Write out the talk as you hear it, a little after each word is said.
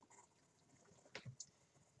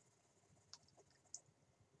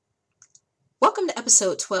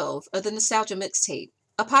episode 12 of the Nostalgia Mixtape,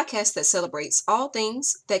 a podcast that celebrates all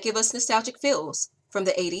things that give us nostalgic feels from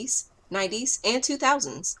the 80s, 90s, and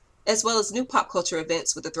 2000s, as well as new pop culture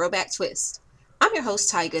events with a throwback twist. I'm your host,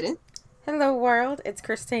 Ty Gooden. Hello, world. It's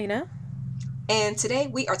Christina. And today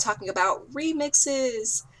we are talking about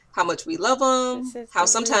remixes, how much we love them, how the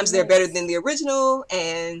sometimes they're better than the original,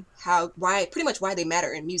 and why they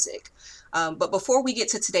matter in music. But before we get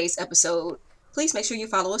to today's episode, please make sure you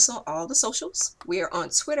follow us on all the socials. We are on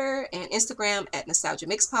Twitter and Instagram at Nostalgia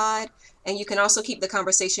Mix Pod, and you can also keep the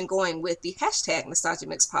conversation going with the hashtag Nostalgia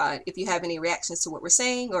Mix Pod if you have any reactions to what we're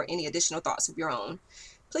saying or any additional thoughts of your own.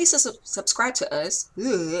 Please subscribe to us.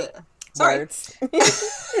 Sorry. Words.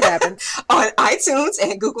 It happens. On iTunes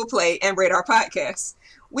and Google Play and rate our podcast.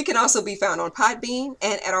 We can also be found on Podbean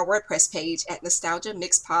and at our WordPress page at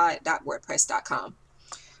nostalgiamixpod.wordpress.com.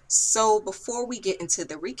 So before we get into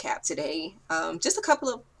the recap today, just a couple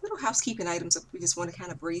of little housekeeping items that we just want to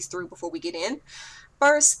kind of breeze through before we get in.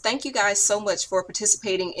 First, thank you guys so much for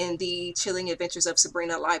participating in the Chilling Adventures of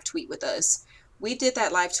Sabrina live tweet with us. We did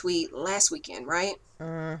that live tweet last weekend, right?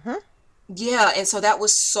 Mm-hmm. Yeah, and so that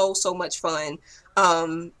was so much fun.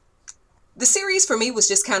 The series for me was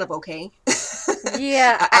just kind of okay.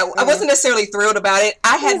 Yeah. I wasn't necessarily thrilled about it.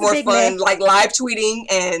 I had more fun like live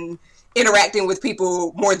tweeting and interacting with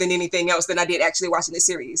people more than anything else than I did actually watching the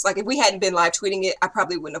series. Like if we hadn't been live tweeting it, I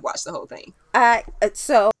probably wouldn't have watched the whole thing.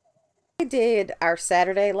 So I did our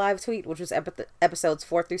Saturday live tweet, which was episodes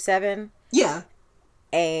 4 through 7. Yeah.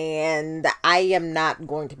 And I am not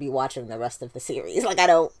going to be watching the rest of the series. Like I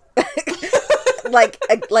don't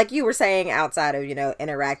like you were saying, outside of,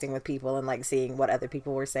 interacting with people and like seeing what other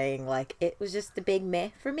people were saying, like it was just a big meh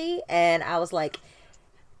for me. And I was like,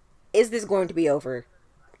 is this going to be over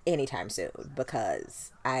anytime soon?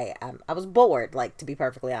 Because I was bored, like, to be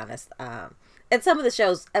perfectly honest. And some of the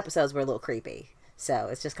show's episodes were a little creepy. So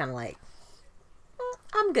it's just kind of like,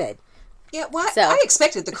 I'm good. Yeah, well, I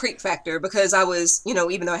expected the creep factor because I was,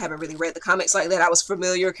 even though I haven't really read the comics like that, I was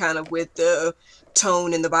familiar kind of with the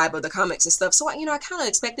tone and the vibe of the comics and stuff. So, I kind of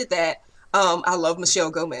expected that. I love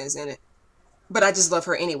Michelle Gomez in it. But I just love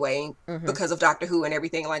her anyway because of Doctor Who and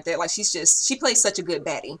everything like that. Like, she plays such a good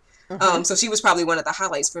baddie. Mm-hmm. So she was probably one of the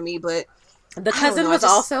highlights for me, but... The cousin was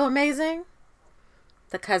also amazing.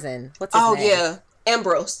 The cousin. What's his name? Oh, yeah.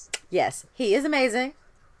 Ambrose. Yes. He is amazing.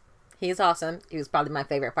 He is awesome. He was probably my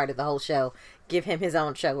favorite part of the whole show. Give him his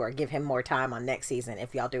own show or give him more time on next season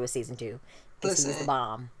if y'all do a season 2. Because he's the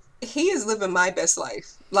bomb. He is living my best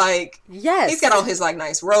life. Like, yes. He's got all his, like,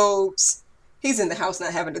 nice robes. He's in the house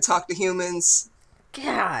not having to talk to humans.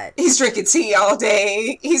 God. He's drinking tea all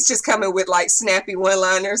day. He's just coming with, like, snappy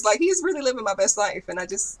one-liners. Like, he's really living my best life. And I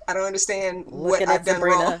don't understand what I've done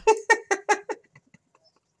wrong.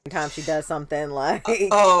 Time she does something like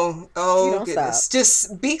oh goodness,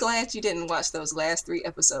 just be glad you didn't watch those last 3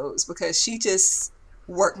 episodes because she just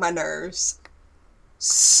worked my nerves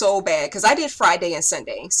so bad because I did Friday and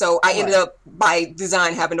Sunday, so I ended up by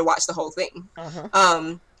design having to watch the whole thing.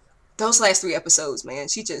 Those last 3 episodes, man,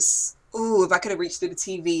 she just if I could have reached through the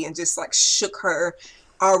TV and just like shook her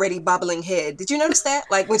already bobbling head. Did you notice that?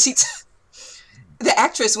 Like when the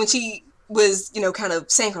actress, when she was, kind of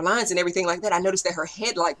saying her lines and everything like that, I noticed that her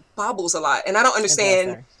head like bobbles a lot. And I don't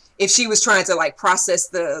understand if she was trying to like process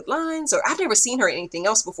the lines, or I've never seen her in anything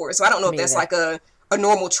else before. So I don't know if that's like a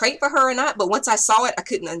normal trait for her or not. But once I saw it, I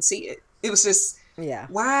couldn't unsee it. It was just,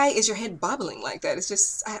 why is your head bobbling like that? It's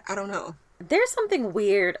just, I don't know. There's something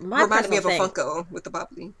weird. Reminded me of a Funko with the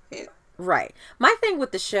bobbly head. Right. My thing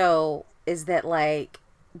with the show is that like,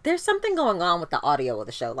 there's something going on with the audio of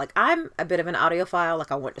the show. Like, I'm a bit of an audiophile.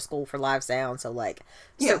 Like, I went to school for live sound, so, like,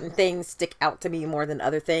 certain things stick out to me more than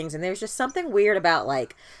other things. And there's just something weird about,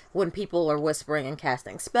 like, when people are whispering and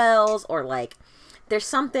casting spells, or, like, there's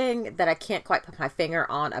something that I can't quite put my finger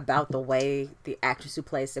on about the way the actress who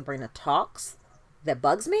plays Sabrina talks that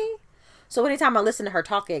bugs me. So anytime I listen to her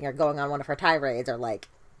talking or going on one of her tirades or, like,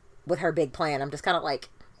 with her big plan, I'm just kind of like,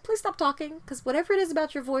 please stop talking, because whatever it is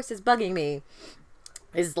about your voice is bugging me.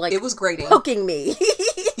 Is like it was grating, poking me.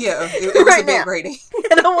 Yeah, it was right a bit grating.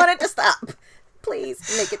 I don't want it to stop.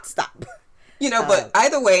 Please make it stop. But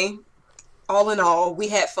either way, all in all, we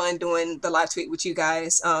had fun doing the live tweet with you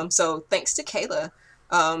guys. So thanks to Kayla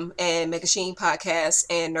and Mega Sheen Podcast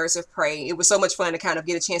and Nerds of Prey. It was so much fun to kind of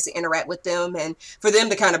get a chance to interact with them and for them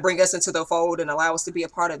to kind of bring us into the fold and allow us to be a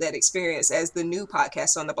part of that experience as the new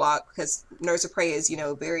podcast on the block, because Nerds of Prey is,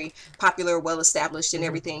 very popular, well established and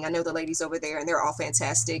everything. I know the ladies over there and they're all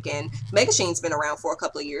fantastic, and Mega Sheen's been around for a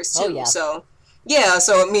couple of years too. So Yeah,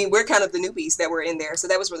 so I mean, we're kind of the newbies that were in there, so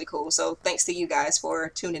that was really cool. So thanks to you guys for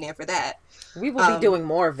tuning in for that. We will be doing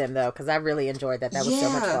more of them though, because I really enjoyed that. That was so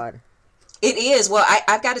much fun. It is. Well,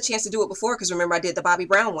 I've got a chance to do it before because remember I did the Bobby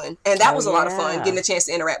Brown one, and that was a lot of fun, getting a chance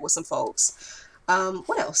to interact with some folks.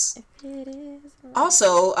 What else?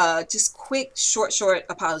 Also, just quick, short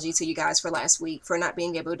apology to you guys for last week for not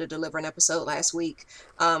being able to deliver an episode last week.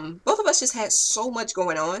 Both of us just had so much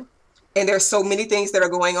going on, and there's so many things that are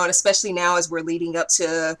going on, especially now as we're leading up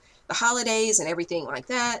to the holidays and everything like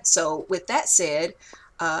that. So with that said,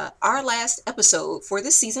 our last episode for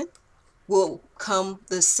this season will come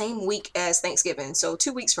the same week as Thanksgiving, so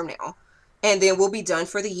 2 weeks from now, and then we'll be done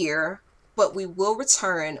for the year. But we will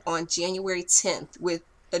return on January 10th with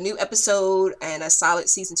a new episode and a solid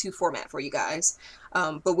season 2 format for you guys.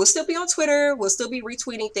 But we'll still be on Twitter. We'll still be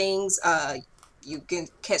retweeting things. You can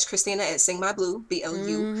catch Christina at Sing My Blue,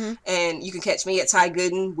 BLU, and you can catch me at Ty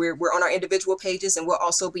Gooden. We're on our individual pages, and we'll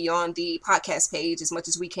also be on the podcast page as much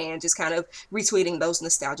as we can, just kind of retweeting those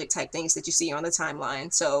nostalgic type things that you see on the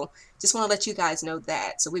timeline. So just want to let you guys know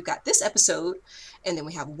that. So we've got this episode, and then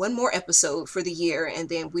we have one more episode for the year, and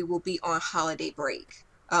then we will be on holiday break,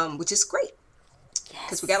 which is great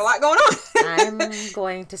because we got a lot going on. I'm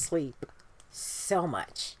going to sleep so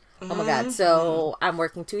much. Oh my God. So I'm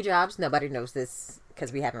working 2 jobs. Nobody knows this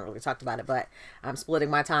because we haven't really talked about it, but I'm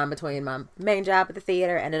splitting my time between my main job at the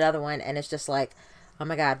theater and another one. And it's just like, oh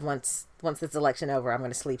my God, once this election over, I'm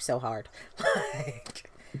going to sleep so hard.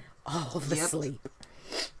 Like, all the sleep.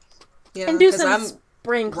 Yeah, and do some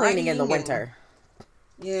spring cleaning in the winter.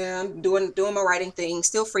 Yeah, I'm doing my writing thing,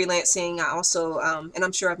 still freelancing. I also, and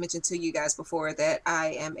I'm sure I've mentioned to you guys before that I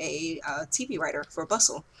am a TV writer for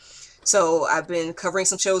Bustle. So I've been covering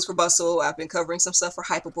some shows for Bustle. I've been covering some stuff for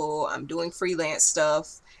Hypable. I'm doing freelance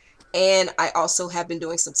stuff. And I also have been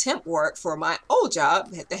doing some temp work for my old job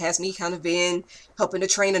that has me kind of been helping to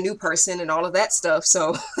train a new person and all of that stuff.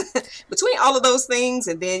 So between all of those things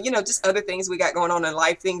and then, just other things we got going on in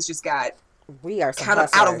life, things just got kind of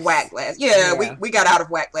out of whack last. Yeah. We got out of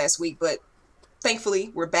whack last week, but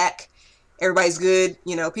thankfully we're back. Everybody's good.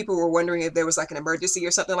 People were wondering if there was like an emergency or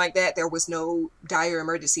something like that. There was no dire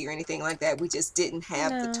emergency or anything like that. We just didn't have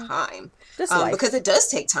the time because it does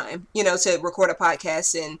take time, to record a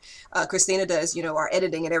podcast. And Christina does, our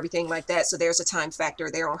editing and everything like that. So there's a time factor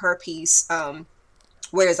there on her piece.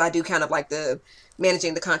 Whereas I do kind of like the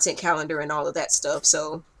managing the content calendar and all of that stuff.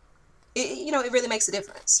 So, it really makes a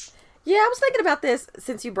difference. Yeah, I was thinking about this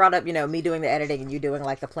since you brought up, me doing the editing and you doing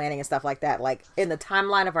like the planning and stuff like that. Like in the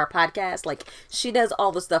timeline of our podcast, like she does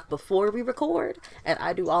all the stuff before we record and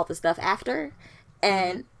I do all the stuff after.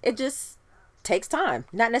 And it just takes time.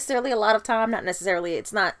 Not necessarily a lot of time. Not necessarily.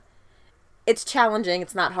 It's challenging.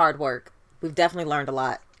 It's not hard work. We've definitely learned a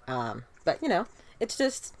lot. But it's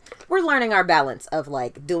just, we're learning our balance of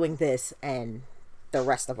like doing this and the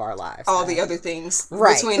rest of our lives. All the other things.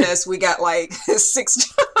 Right. Between us, we got like 6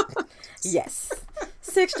 jobs. Yes.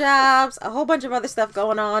 6 jobs, a whole bunch of other stuff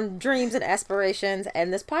going on, dreams and aspirations,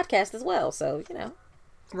 and this podcast as well. So,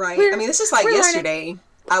 Right. I mean, this is like yesterday. Learning.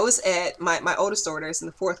 I was at my oldest daughter is in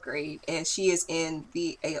the 4th grade, and she is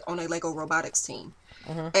on a Lego robotics team.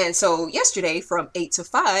 And so yesterday from 8 to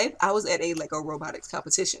 5, I was at a Lego robotics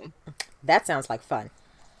competition. That sounds like fun.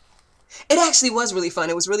 It actually was really fun.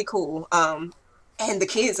 It was really cool. And the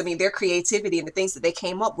kids, I mean, their creativity and the things that they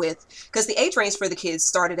came up with, because the age range for the kids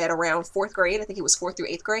started at around 4th grade. I think it was 4th through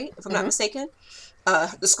 8th grade, if I'm not mistaken.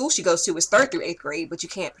 The school she goes to is 3rd through 8th grade, but you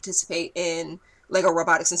can't participate in Lego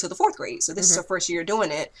robotics until the 4th grade. So this is her first year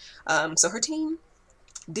doing it. So her team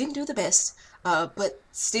didn't do the best, but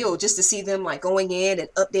still just to see them like going in and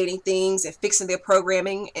updating things and fixing their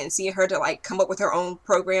programming and seeing her to like come up with her own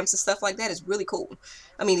programs and stuff like that is really cool.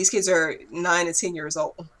 I mean, these kids are 9 and 10 years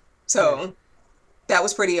old. So that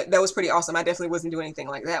was pretty awesome. I definitely wasn't doing anything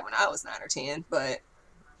like that when I was 9 or 10, but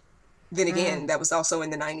then again, that was also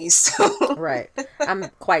in the 90s. So. Right. I'm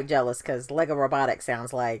quite jealous because Lego robotics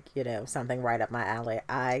sounds like, something right up my alley.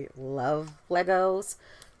 I love Legos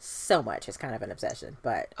so much. It's kind of an obsession,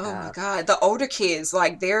 but oh my God, the older kids,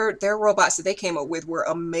 like their robots that they came up with were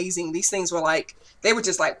amazing. These things were like, they were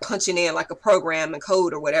just like punching in like a program and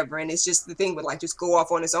code or whatever. And it's just the thing would like just go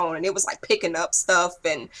off on its own. And it was like picking up stuff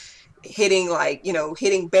and hitting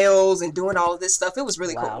bells and doing all of this stuff. It was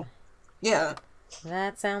really cool. Yeah.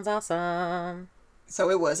 That sounds awesome. So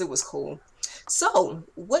it was cool. So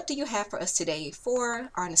what do you have for us today for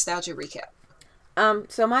our nostalgia recap?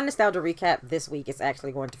 So my nostalgia recap this week is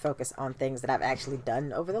actually going to focus on things that I've actually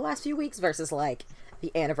done over the last few weeks versus like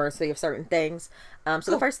the anniversary of certain things. So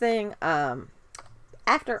the first thing,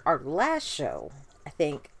 after our last show, I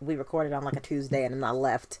think we recorded on like a Tuesday and then I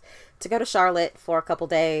left to go to Charlotte for a couple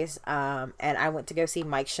days, and I went to go see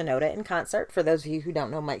Mike Shinoda in concert. For those of you who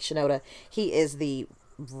don't know Mike Shinoda, he is the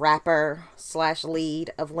rapper /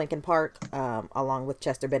 lead of Linkin Park, along with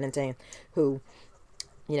Chester Bennington, who,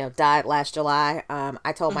 you know, died last July.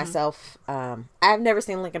 I told myself, I've never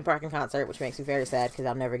seen Linkin Park in concert, which makes me very sad because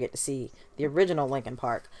I'll never get to see the original Linkin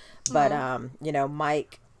Park. But, you know,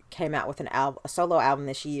 Mike came out with a solo album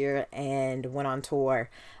this year and went on tour.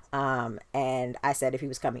 And I said if he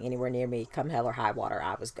was coming anywhere near me, come hell or high water,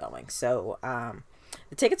 I was going. So,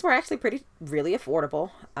 the tickets were actually really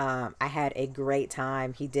affordable. I had a great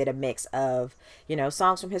time. He did a mix of, you know,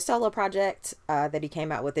 songs from his solo project that he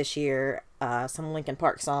came out with this year, some Linkin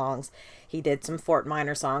Park songs. He did some Fort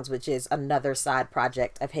Minor songs, which is another side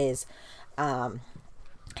project of his.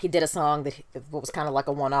 He did a song that was kind of like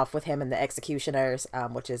a one-off with him and the Executioners,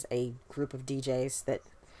 which is a group of DJs that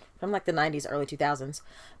from like the 90s, early 2000s.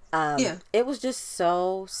 It was just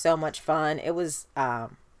so much fun. It was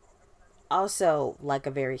also like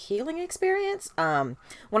a very healing experience. One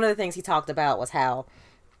of the things he talked about was how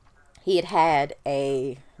he had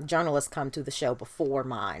a journalist come to the show before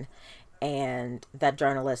mine, and that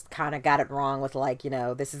journalist kind of got it wrong with like, you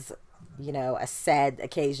know, this is, you know, a sad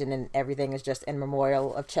occasion and everything is just in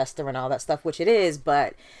memorial of Chester and all that stuff, which it is,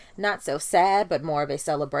 but not so sad, but more of a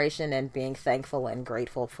celebration and being thankful and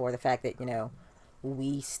grateful for the fact that, you know,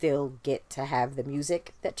 we still get to have the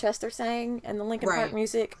music that Chester sang and the Linkin Park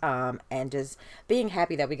music, and just being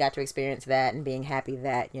happy that we got to experience that, and being happy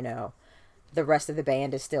that, you know, the rest of the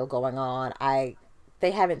band is still going on.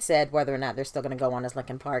 They haven't said whether or not they're still going to go on as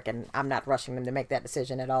Linkin Park, and I'm not rushing them to make that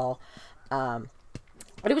decision at all. But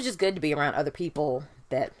it was just good to be around other people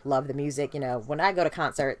that love the music. You know, when I go to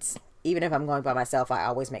concerts, even if I'm going by myself, I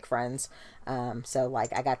always make friends. So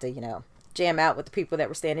like I got to, you know, jam out with the people that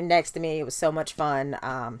were standing next to me. It was so much fun.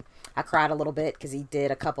 I cried a little bit because he did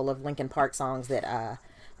a couple of Linkin Park songs that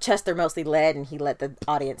Chester mostly led, and he let the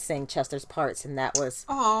audience sing Chester's parts, and that was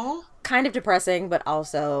kind of depressing, but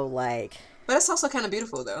also like... But it's also kind of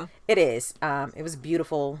beautiful, though. It is. It was a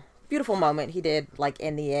beautiful moment. He did like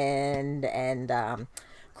In the End and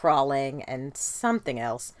Crawling and something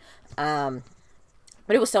else.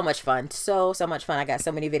 But it was so much fun. So much fun. I got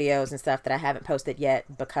so many videos and stuff that I haven't posted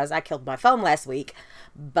yet because I killed my phone last week.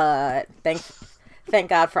 But thank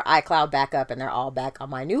God for iCloud backup, and they're all back on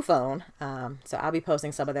my new phone. So I'll be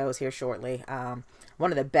posting some of those here shortly.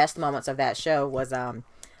 One of the best moments of that show was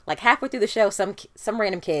like halfway through the show, some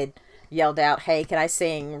random kid yelled out, "Hey, can I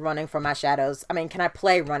sing Running From My Shadows? I mean, can I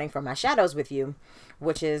play Running From My Shadows with you?"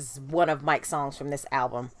 Which is one of Mike's songs from this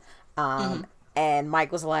album. And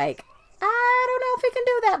Mike was like, "I don't know if we can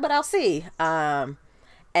do that, but I'll see." And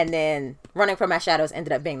then Running From My Shadows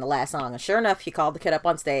ended up being the last song. And sure enough, he called the kid up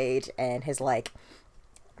on stage, and his like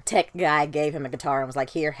tech guy gave him a guitar and was like,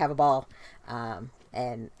 "Here, have a ball."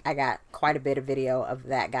 And I got quite a bit of video of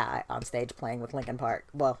that guy on stage playing with Linkin Park.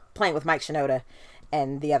 Well, playing with Mike Shinoda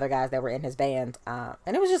and the other guys that were in his band. And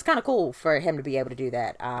it was just kind of cool for him to be able to do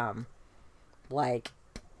that. Like,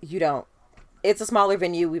 it's a smaller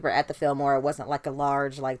venue. We were at the Fillmore. It wasn't like a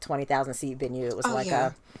large, like 20,000 seat venue. It was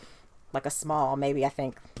a small, maybe I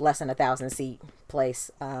think less than 1,000 seat place.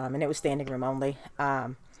 And it was standing room only.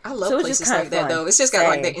 I love places like that though. It's just got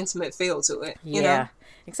like that intimate feel to it. You know?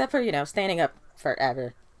 Except for, you know, standing up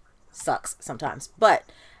forever sucks sometimes. But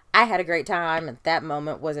I had a great time, and that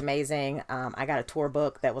moment was amazing. I got a tour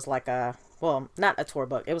book that was like not a tour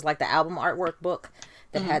book. It was like the album artwork book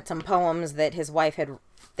that had some poems that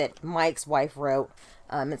that Mike's wife wrote,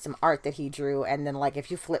 and some art that he drew. And then like if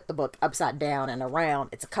you flip the book upside down and around,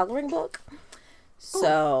 it's a coloring book.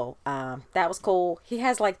 So that was cool. He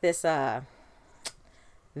has like this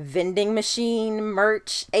vending machine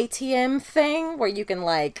merch ATM thing where you can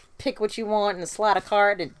like pick what you want and slide a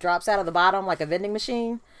card. It drops out of the bottom like a vending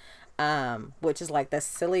machine. Which is like the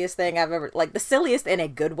silliest thing the silliest in a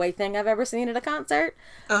good way thing I've ever seen at a concert.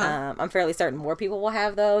 I'm fairly certain more people will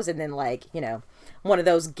have those. And then like, you know, one of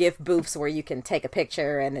those GIF booths where you can take a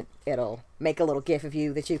picture and it'll make a little GIF of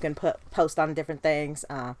you that you can post on different things.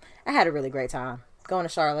 I had a really great time going to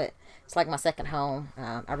Charlotte. It's like my second home.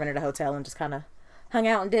 I rented a hotel and just kind of hung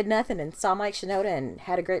out and did nothing and saw Mike Shinoda and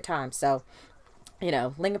had a great time. So, you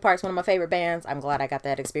know, Linkin Park's one of my favorite bands. I'm glad I got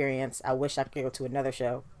that experience. I wish I could go to another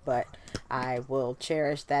show, but I will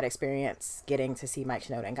cherish that experience getting to see Mike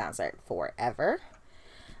Shinoda in concert forever.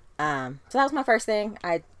 So that was my first thing.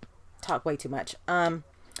 I talk way too much.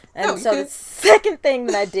 The second thing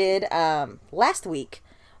that I did last week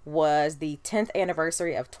was the 10th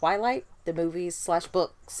anniversary of Twilight, the movies /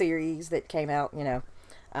 book series that came out, you know,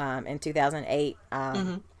 in 2008.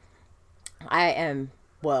 I am,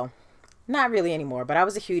 well, Not really anymore, but I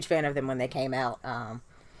was a huge fan of them when they came out.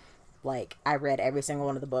 Like, I read every single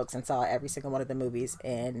one of the books and saw every single one of the movies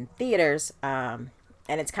in theaters. And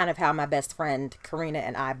it's kind of how my best friend Karina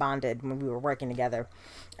and I bonded when we were working together.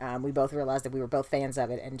 We both realized that we were both fans of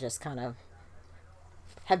it and just kind of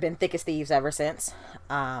have been thick as thieves ever since.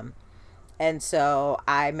 And so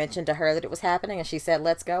I mentioned to her that it was happening, and she said,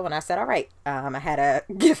 let's go. And I said, all right. I had a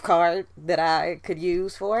gift card that I could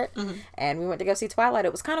use for it. Mm-hmm. And we went to go see Twilight.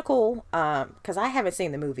 It was kind of cool because I haven't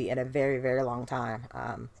seen the movie in a very, very long time.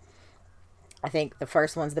 I think the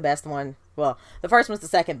first one's the best one. Well, the first one's the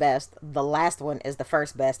second best. The last one is the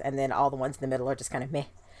first best. And then all the ones in the middle are just kind of meh.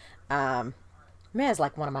 Meh is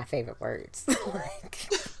like one of my favorite words. Like,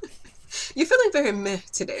 you're feeling very meh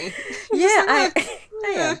today. Yeah,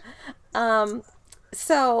 I am.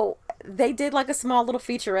 So they did like a small little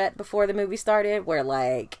featurette before the movie started where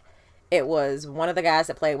like it was one of the guys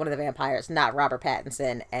that played one of the vampires, not Robert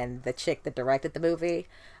Pattinson, and the chick that directed the movie.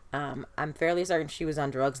 I'm fairly certain she was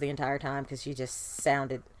on drugs the entire time because she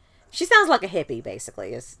sounds like a hippie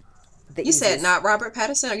basically. You said not Robert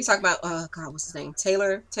Pattinson? Are you talking about, God, what's his name?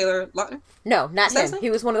 Taylor Lautner? No, not him. He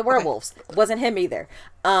was one of the werewolves. Okay. It wasn't him either.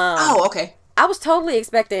 Okay. I was totally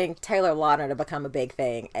expecting Taylor Lautner to become a big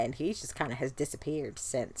thing, and he just kind of has disappeared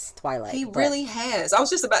since Twilight. He really has. I was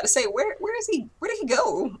just about to say, where is he? Where did he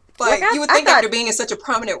go? Like you would think after being in such a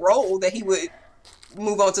prominent role that he would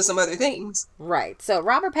move on to some other things. Right. So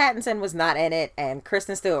Robert Pattinson was not in it, and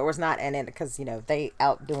Kristen Stewart was not in it because, you know, they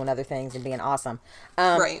out doing other things and being awesome.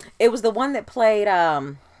 Right. It was the one that played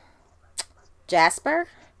Jasper.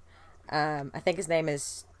 I think his name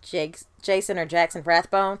is Jason or Jackson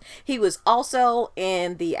Rathbone. He was also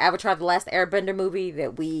in the Avatar: The Last Airbender movie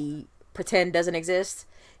that we pretend doesn't exist.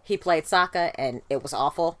 He played Sokka, and it was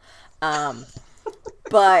awful.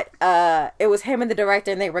 But it was him and the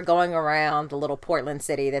director, and they were going around the little Portland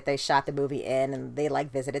city that they shot the movie in, and they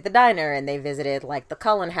like visited the diner, and they visited like the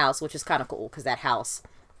Cullen house, which is kind of cool because that house,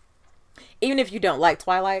 even if you don't like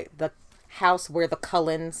Twilight, the house where the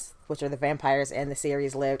Cullens, which are the vampires in the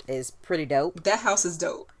series, lived is pretty dope. That house is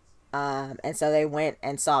dope. And so they went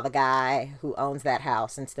and saw the guy who owns that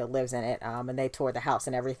house and still lives in it. And they toured the house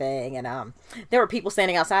and everything. And there were people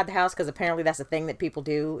standing outside the house because apparently that's a thing that people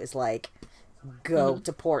do is like go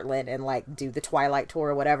to Portland and like do the Twilight tour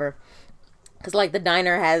or whatever. Because like the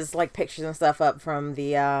diner has like pictures and stuff up from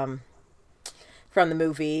the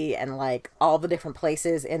movie and like all the different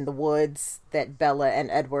places in the woods that Bella and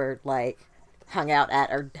Edward like hung out at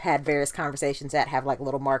or had various conversations at have like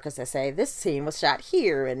little markers that say this scene was shot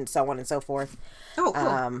here and so on and so forth. Oh,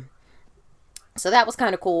 cool. So that was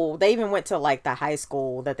kind of cool. They even went to like the high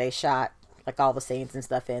school that they shot like all the scenes and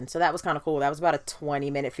stuff in. So that was kind of cool. That was about a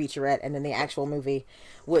 20-minute featurette, and then the actual movie,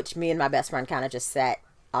 which me and my best friend kind of just sat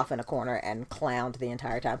off in a corner and clowned the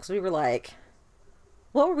entire time because we were like,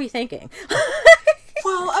 what were we thinking?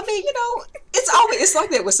 Well, I mean, you know, it's like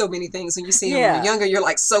that with so many things. When you see them when you're younger, you're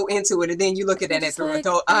like so into it, and then you look at it through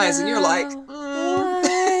adult eyes, and you're like,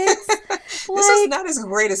 this is not as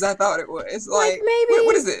great as I thought it was. Like maybe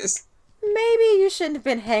what is this? Maybe you shouldn't have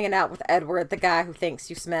been hanging out with Edward, the guy who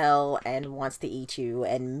thinks you smell and wants to eat you,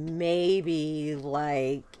 and maybe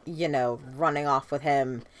like, you know, running off with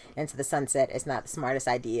him into the sunset is not the smartest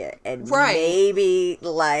idea, and maybe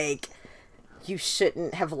like you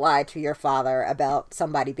shouldn't have lied to your father about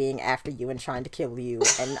somebody being after you and trying to kill you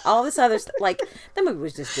and all this other stuff. Like, the movie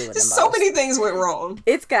was just doing the most. So many things went wrong.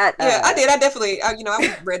 It's got... I did. I definitely... I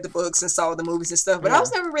read the books and saw the movies and stuff, but I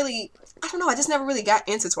was never really... I don't know. I just never really got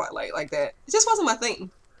into Twilight like that. It just wasn't my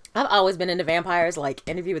thing. I've always been into vampires. Like,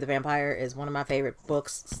 Interview with the Vampire is one of my favorite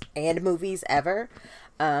books and movies ever.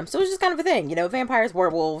 So it was just kind of a thing. You know, vampires,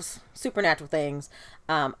 werewolves, supernatural things.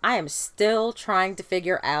 I am still trying to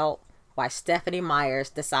figure out why Stephenie Meyers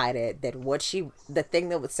decided that the thing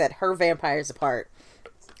that would set her vampires apart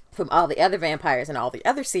from all the other vampires in all the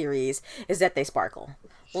other series is that they sparkle.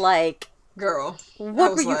 Like, girl,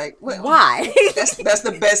 what were you? Like, why? that's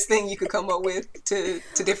the best thing you could come up with to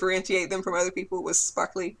differentiate them from other people was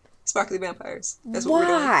sparkly vampires. That's what we're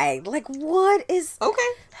doing. Why? Like, what is... Okay.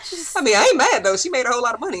 I mean, I ain't mad, though. She made a whole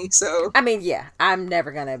lot of money, so... I mean, yeah. I'm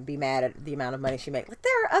never gonna be mad at the amount of money she made. Like,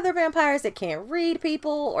 there are other vampires that can't read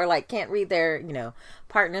people or, like, can't read their, you know,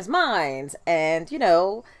 partner's minds and, you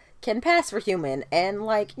know, can pass for human. And,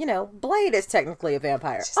 like, you know, Blade is technically a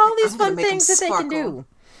vampire. All these fun things that they can do.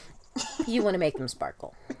 You want to make them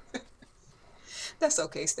sparkle. That's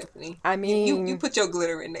okay, Stephenie. I mean... You put your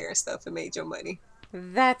glitter in there and stuff and made your money.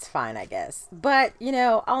 That's fine, I guess. But, you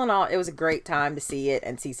know, all in all, it was a great time to see it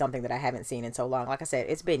and see something that I haven't seen in so long. Like I said,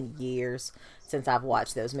 it's been years since I've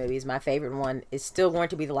watched those movies. My favorite one is still going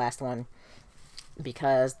to be the last one.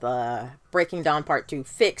 because the Breaking Dawn Part 2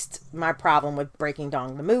 fixed my problem with Breaking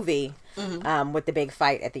Dawn the movie, with the big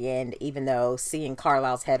fight at the end, even though seeing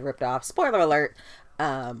Carlisle's head ripped off, spoiler alert,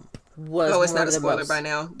 was it's not a spoiler by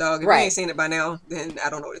now, dog. If you ain't seen it by now, then I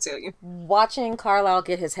don't know what to tell you. Watching Carlisle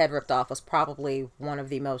get his head ripped off was probably one of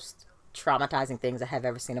the most traumatizing things I have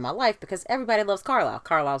ever seen in my life, because everybody loves Carlisle.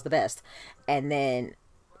 Carlisle's the best. And then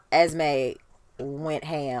Esme went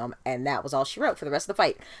ham, and that was all she wrote for the rest of the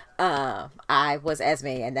fight. I was Esme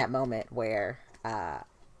in that moment where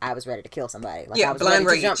I was ready to kill somebody. Like, I was blind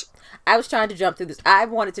rage. I was trying to jump through this. I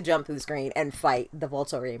wanted to jump through the screen and fight the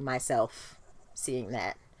Volturi myself, seeing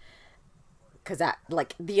that. Because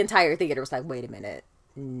the entire theater was like, wait a minute.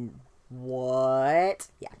 What?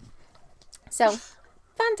 Yeah. So,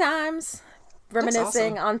 fun times.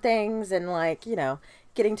 Reminiscing on things and,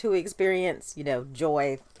 getting to experience, the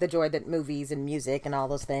joy that movies and music and all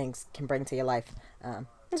those things can bring to your life. It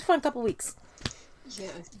was a fun couple weeks.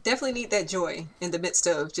 Yeah, definitely need that joy in the midst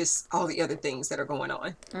of just all the other things that are going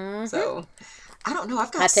on. Mm-hmm. So, I don't know.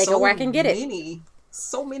 I've got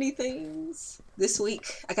so many things this week.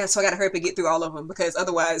 I got to hurry up and get through all of them, because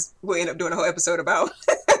otherwise we'll end up doing a whole episode about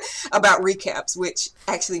about recaps, which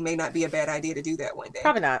actually may not be a bad idea to do that one day.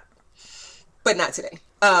 Probably not. But not today.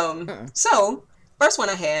 So, first one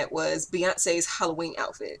I had was Beyonce's Halloween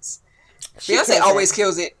outfits. Beyonce always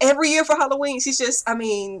kills it. Every year for Halloween, she's just,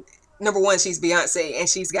 number one, she's Beyonce, and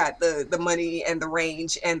she's got the money and the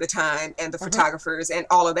range and the time and the photographers and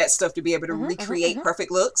all of that stuff to be able to recreate perfect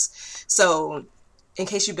looks. So, in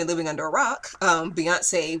case you've been living under a rock,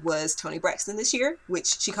 Beyonce was Toni Braxton this year,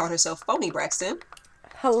 which she called herself Phony Braxton.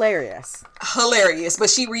 Hilarious. But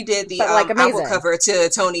she redid the album cover to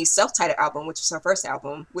Toni's self-titled album, which was her first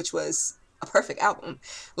album, which was a perfect album.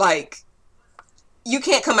 You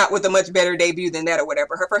can't come out with a much better debut than that or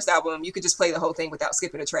whatever. Her first album, you could just play the whole thing without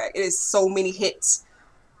skipping a track. It is so many hits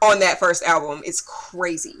on that first album. It's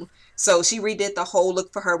crazy. So she redid the whole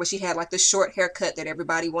look for her, where she had the short haircut that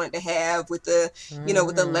everybody wanted to have with the,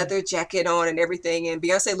 with the leather jacket on and everything. And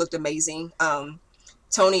Beyonce looked amazing.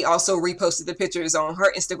 Toni also reposted the pictures on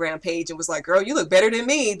her Instagram page and was like, girl, you look better than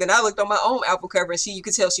me. Then I looked on my own album cover, and you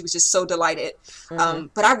could tell she was just so delighted.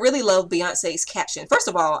 But I really love Beyonce's caption. First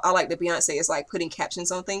of all, I like that Beyonce is putting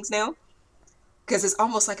captions on things now, because it's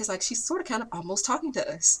almost like she's sort of kind of almost talking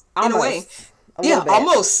to us in a way.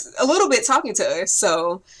 Almost a little bit talking to us.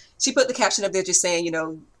 So she put the caption up there just saying,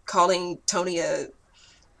 calling Toni a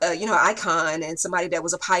icon and somebody that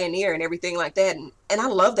was a pioneer and everything like that. And I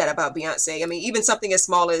love that about Beyonce. Even something as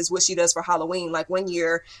small as what she does for Halloween. One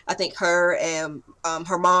year, I think her and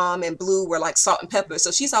her mom and Blue were Salt and Pepper. So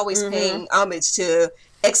she's always paying homage to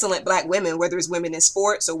excellent Black women, whether it's women in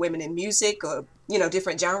sports or women in music or,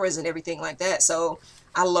 different genres and everything like that. So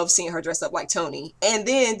I love seeing her dress up like Toni. And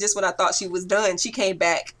then just when I thought she was done, she came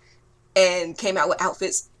back and came out with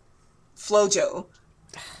outfits FloJo.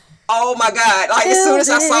 Oh my God. As soon as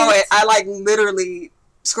I saw it, I literally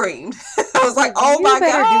screamed. I was like, oh my God.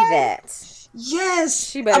 You better do that. Yes.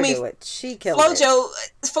 She better do it. She killed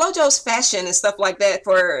FloJo's fashion and stuff like that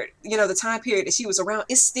for, the time period that she was around,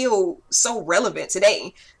 is still so relevant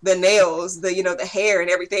today. The nails, the hair and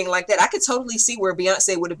everything like that. I could totally see where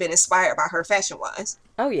Beyonce would have been inspired by her fashion wise.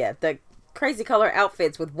 Oh yeah. The crazy color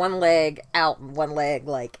outfits with one leg out and one leg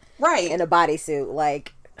right in a bodysuit,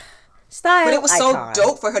 style. But it was so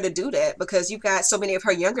dope for her to do that, because you've got so many of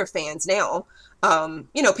her younger fans now,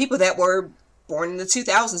 people that were born in the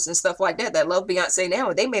 2000s and stuff like that love Beyonce now,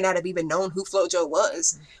 and they may not have even known who FloJo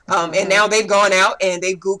was. And now they've gone out and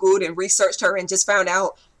they've Googled and researched her and just found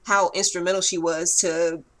out how instrumental she was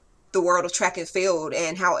to the world of track and field,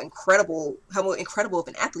 and how incredible of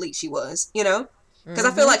an athlete she was, because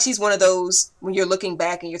I feel like she's one of those, when you're looking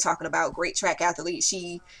back and you're talking about great track athletes,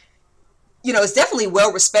 she is definitely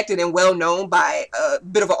well respected and well known by a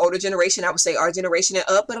bit of an older generation. I would say our generation and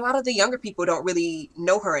up, but a lot of the younger people don't really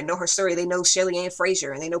know her and know her story. They know Shelly Ann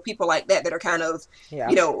Frazier, and they know people like that are kind of,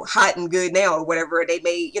 hot and good now or whatever. They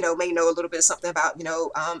may know a little bit of something about,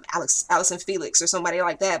 Allison Felix or somebody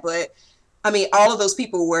like that. But all of those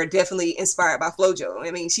people were definitely inspired by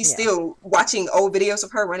FloJo. She's still watching old videos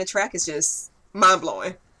of her running track is just mind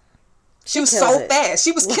blowing. She was so fast.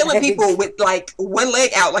 She was killing people with one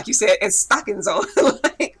leg out, like you said, and stockings on.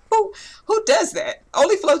 Who does that?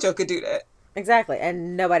 Only FloJo could do that. Exactly.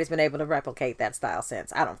 And nobody's been able to replicate that style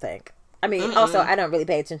since, I don't think. Also, I don't really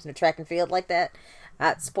pay attention to track and field like that.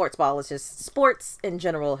 Sports in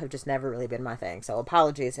general have just never really been my thing. So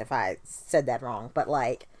apologies if I said that wrong. But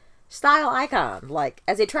style icon,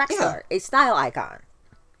 as a track star, a style icon.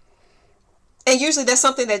 And usually that's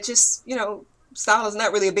something that just, style is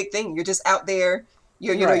not really a big thing. You're just out there,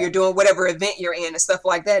 you're doing whatever event you're in and stuff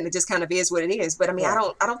like that, and it just kind of is what it is. But I mean, I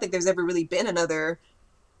don't think there's ever really been another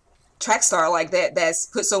track star like that that's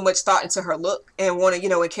put so much thought into her look and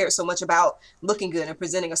and care so much about looking good and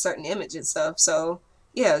presenting a certain image and stuff. So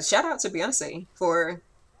yeah, shout out to Beyonce for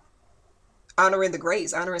honoring the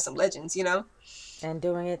greats, honoring some legends, and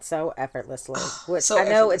doing it so effortlessly, which so I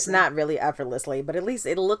know it's not really effortlessly, but at least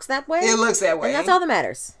it looks that way. It looks that way, and that's all that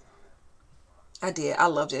matters. I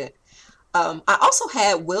loved it. I also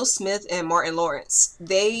had Will Smith and Martin Lawrence.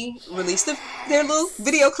 They released their little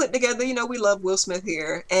video clip together. We love Will Smith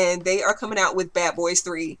here. And they are coming out with Bad Boys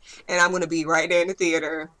 3. And I'm going to be right there in the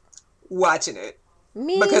theater watching it.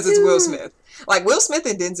 Because it's Will Smith. Like, Will Smith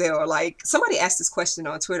and Denzel are like, somebody asked this question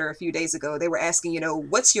on Twitter a few days ago. They were asking,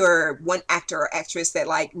 what's your one actor or actress that,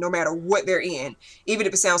 like, no matter what they're in, even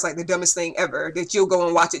if it sounds like the dumbest thing ever, that you'll go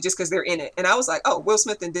and watch it just because they're in it. And I was like, oh, Will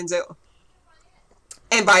Smith and Denzel.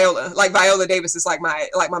 And Viola. Like, Viola Davis is like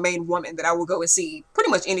my main woman that I will go and see pretty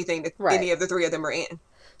much anything that any of the three of them are in.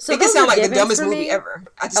 So it can sound like the dumbest movie ever.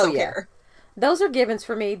 I just don't care. Those are givens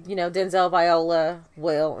for me, Denzel, Viola,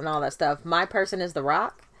 Will, and all that stuff. My person is The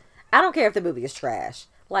Rock. I don't care if the movie is trash.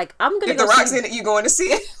 Like, I'm going to go see... If The Rock's in it, you going to see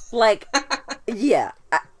it? Like, yeah.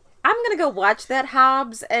 I'm going to go watch that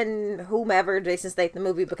Hobbs and whomever Jason Statham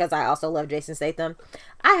movie because I also love Jason Statham.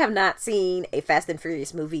 I have not seen a Fast and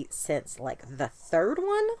Furious movie since, like, the third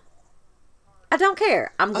one. I don't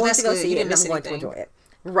care. I'm going to go see it and I'm going to enjoy it.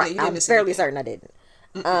 Right. I'm fairly certain I didn't.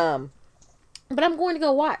 But I'm going to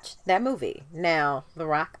go watch that movie. Now, The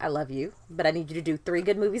Rock, I love you, but I need you to do 3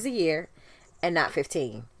 good movies a year and not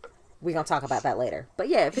 15. We're going to talk about that later. But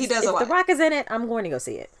yeah, if The Rock is in it, I'm going to go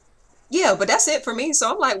see it. Yeah, but that's it for me.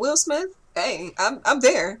 So I'm like, Will Smith, hey, I'm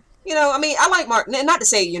there. I mean, I like Martin, and not to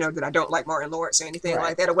say, that I don't like Martin Lawrence or anything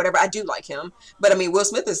like that or whatever. I do like him. But I mean, Will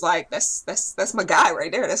Smith is like, that's my guy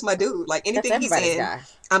right there. That's my dude. Like, anything he's in,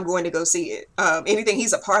 I'm going to go see it. Anything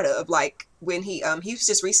he's a part of, like when he was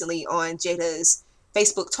just recently on Jada's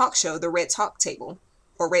Facebook talk show, the Red Table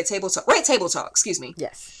Talk, excuse me.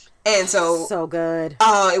 Yes. And so good.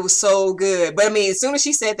 It was so good. But I mean, as soon as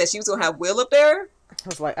she said that she was going to have Will up there, I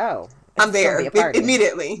was like, oh. I'm there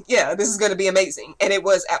immediately. Yeah, this is going to be amazing. And it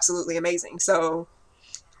was absolutely amazing. So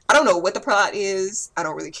I don't know what the plot is. I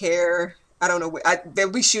don't really care. I don't know.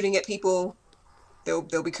 They'll be shooting at people. They'll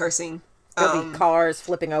be cursing. There'll be cars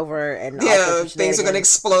flipping over and things are going to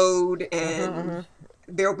explode and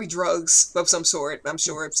there'll be drugs of some sort. I'm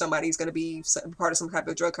sure somebody's going to be part of some type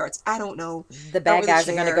of drug carts. I don't know. The bad guys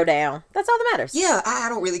are going to go down. That's all that matters. Yeah, I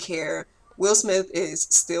don't really care. Will Smith is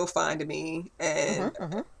still fine to me, and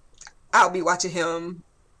I'll be watching him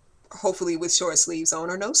hopefully with short sleeves on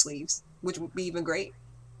or no sleeves, which would be even great.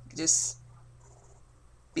 Just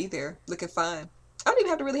be there looking fine. I don't even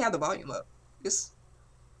have to really have the volume up. Just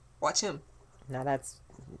watch him.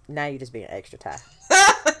 Now you're just being extra, Ty.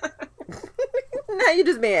 Now you're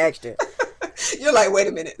just being extra. You're like, wait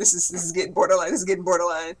a minute, this is getting borderline. This is getting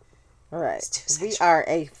borderline. All right, we are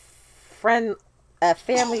a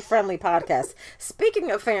family-friendly podcast.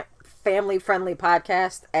 Speaking of family-friendly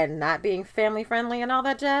podcast and not being family-friendly and all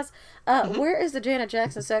that jazz, where is the Janet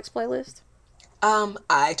Jackson sex playlist?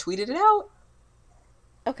 I tweeted it out.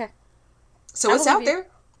 Okay. So it's out there.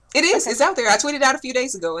 It is. Okay. It's out there. I tweeted out a few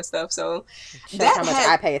days ago and stuff. So that's how much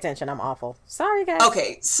I pay attention. I'm awful. Sorry, guys.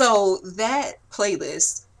 Okay, so that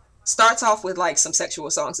playlist starts off with like some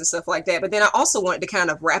sexual songs and stuff like that. But then I also wanted to kind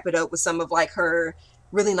of wrap it up with some of like her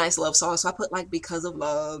really nice love songs. So I put like Because of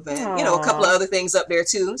Love and a couple of other things up there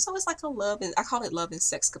too. So it's like I call it Love and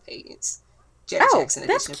Sexcapades. Janet Jackson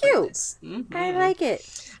that's cute. Mm-hmm. I like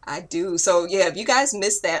it. I do. So yeah, if you guys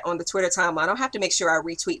missed that on the Twitter timeline, I'll have to make sure I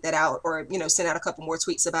retweet that out or send out a couple more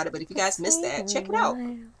tweets about it. But if you guys missed that, check it out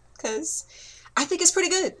because I think it's pretty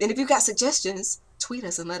good. And if you've got suggestions, tweet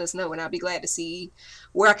us and let us know, and I'll be glad to see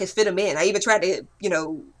where I can fit them in. I even tried to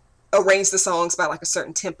arrange the songs by like a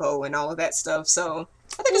certain tempo and all of that stuff. So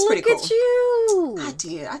I think it's pretty cool. Look at you. I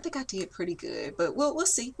did. I think I did pretty good. But we'll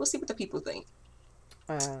see. We'll see what the people think.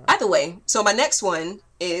 Either way, so my next one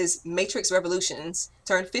is Matrix Revolutions,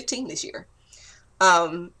 turned 15 this year.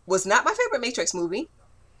 Was not my favorite Matrix movie.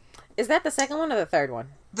 Is that the second one or the third one?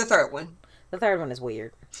 The third one. The third one is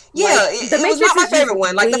weird. Yeah, it was not my favorite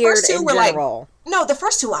one. Like the first two were like, no, the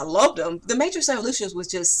first two I loved them. The Matrix Revolutions was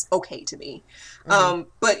just okay to me. Mm-hmm.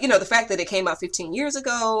 But the fact that it came out 15 years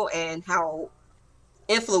ago and how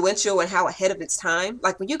influential and how ahead of its time.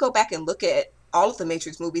 Like when you go back and look at all of the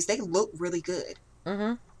Matrix movies, they look really good.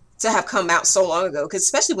 Mm-hmm. To have come out so long ago, because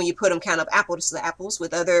especially when you put them kind of apples to apples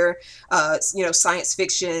with other, science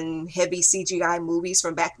fiction, heavy CGI movies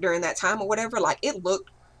from back during that time or whatever, like it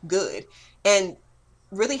looked good. And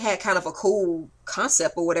really had kind of a cool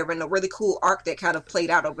concept or whatever, and a really cool arc that kind of played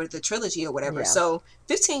out over the trilogy or whatever. Yeah. So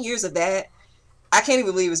 15 years of that, I can't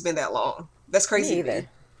even believe it's been that long. That's crazy. Me either.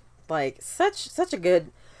 Like such a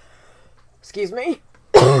good. Excuse me.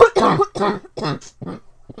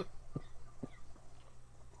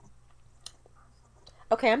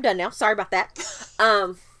 Okay, I'm done now. Sorry about that.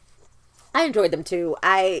 I enjoyed them too.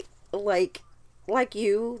 I like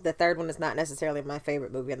you. The third one is not necessarily my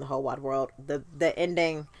favorite movie in the whole wide world. The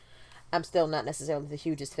ending, I'm still not necessarily the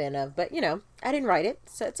hugest fan of. But you know, I didn't write it,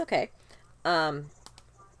 so it's okay.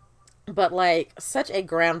 But like such a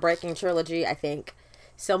groundbreaking trilogy. I think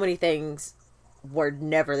so many things were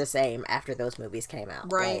never the same after those movies came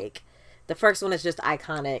out. Right. Like the first one is just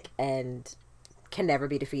iconic and can never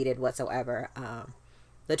be defeated whatsoever.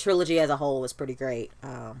 The trilogy as a whole is pretty great.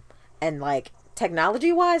 And like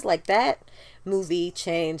technology wise, like that movie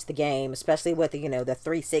changed the game, especially with the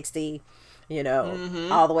 360,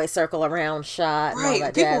 all the way circle around shot. Right. And all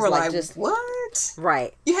that People jazz. were like what?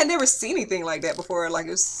 Right. You had never seen anything like that before. Like,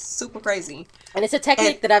 it was super crazy. And it's a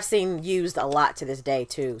technique that I've seen used a lot to this day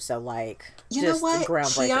too. So like, you know what?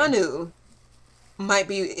 Keanu might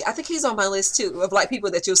be. I think he's on my list too of like people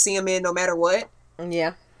that you'll see him in no matter what.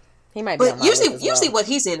 Yeah. He might be. But usually what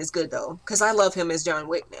he's in is good though, because I love him as John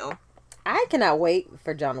Wick now. I cannot wait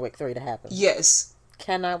for John Wick 3 to happen. Yes.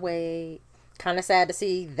 Cannot wait. Kind of sad to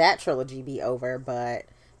see that trilogy be over, but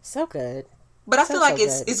so good. But I feel like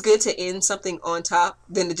it's good to end something on top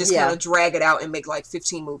than to just kind of drag it out and make like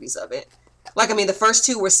 15 movies of it. Like, I mean, the first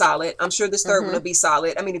two were solid. I'm sure this third one will be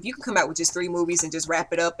solid. I mean, if you can come out with just 3 movies and just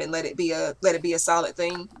wrap it up and let it be a solid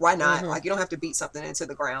thing, why not? Like, you don't have to beat something into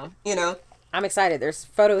the ground, I'm excited. There's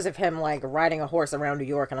photos of him like riding a horse around New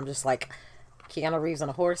York, and I'm just like, Keanu Reeves on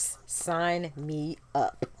a horse, sign me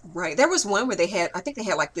up. Right. There was one where I think they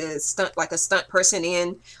had like a stunt person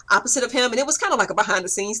in opposite of him, and it was kind of like a behind the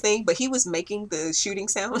scenes thing, but he was making the shooting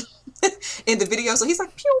sound in the video, so he's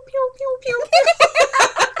like pew pew pew pew.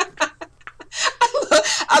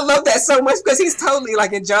 I love that so much because he's totally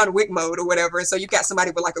like in John Wick mode or whatever, and so you got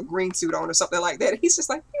somebody with like a green suit on or something like that, and he's just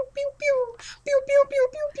like pew pew pew pew pew pew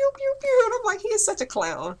pew pew pew pew, and I'm like, he is such a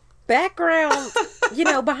clown. Background,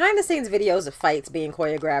 behind the scenes videos of fights being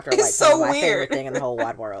choreographed are like so my favorite thing in the whole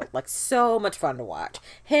wide world. Like, so much fun to watch.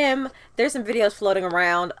 There's some videos floating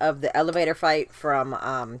around of the elevator fight from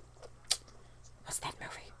what's that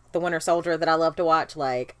movie? The Winter Soldier that I love to watch.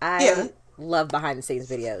 Like, I love behind the scenes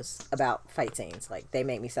videos about fight scenes. Like, they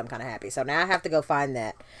make me some kind of happy. So now I have to go find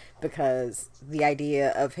that because the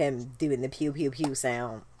idea of him doing the pew pew pew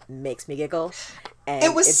sound makes me giggle. And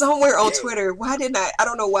it was somewhere on Twitter. Why didn't I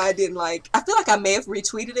don't know why I didn't I feel like I may have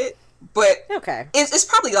retweeted it, but okay, it's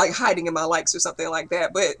probably like hiding in my likes or something like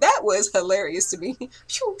that. But that was hilarious to me.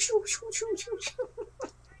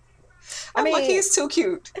 I mean, like, he's too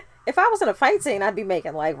cute. If I was in a fight scene, I'd be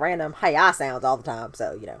making like random hi-ya sounds all the time.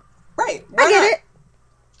 So right, I get it.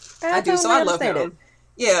 I do. So I love him.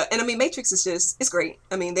 Yeah, and I mean, Matrix is it's great.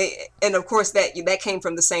 I mean, and of course that came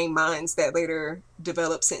from the same minds that later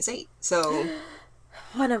developed Sense8. So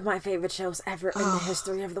one of my favorite shows ever in the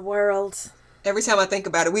history of the world. Every time I think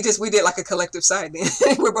about it, we did like a collective sigh then.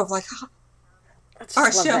 We're both like,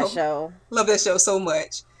 love that show. Love that show so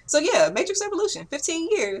much. So yeah, Matrix Evolution, 15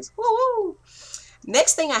 years. Woo woo.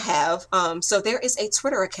 Next thing I have, so there is a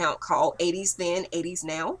Twitter account called 80s Then, 80s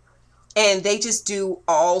Now. And they just do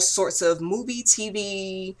all sorts of movie,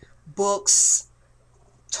 TV, books,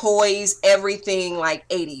 toys, everything like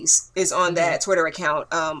 80s is on that Twitter account.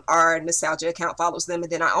 Our nostalgia account follows them,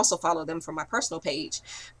 and then I also follow them from my personal page.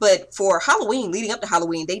 But for Halloween, leading up to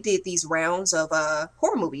Halloween, they did these rounds of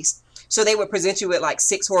horror movies. So they would present you with like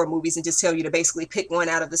 6 horror movies and just tell you to basically pick one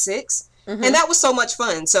out of the 6. And that was so much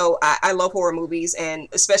fun. So I love horror movies, and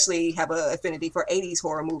especially have an affinity for 80s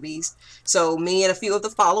horror movies. So me and a few of the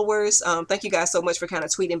followers, thank you guys so much for kind of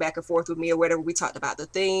tweeting back and forth with me or whatever. We talked about The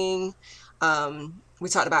Thing. We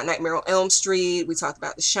talked about Nightmare on Elm Street. We talked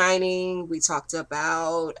about The Shining. We talked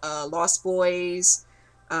about Lost Boys.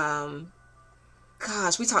 We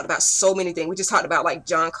talked about so many things. We just talked about like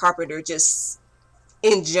John Carpenter just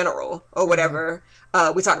in general or whatever.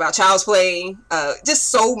 We talked about Child's Play, just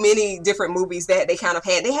so many different movies that they kind of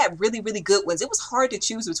had. They had really, really good ones. It was hard to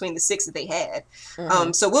choose between the 6 that they had.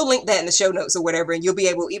 So we'll link that in the show notes or whatever, and you'll be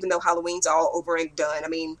able, even though Halloween's all over and done, I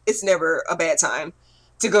mean, it's never a bad time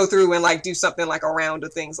to go through and like do something like a round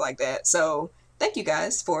of things like that. So thank you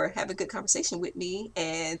guys for having a good conversation with me,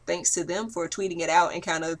 and thanks to them for tweeting it out and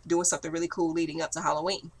kind of doing something really cool leading up to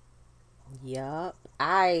Halloween. Yup.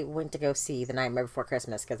 I went to go see The Nightmare Before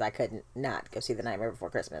Christmas because I couldn't not go see The Nightmare Before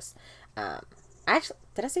Christmas. Actually,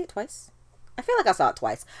 did I see it twice? I feel like I saw it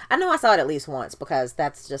twice. I know I saw it at least once because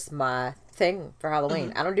that's just my thing for Halloween.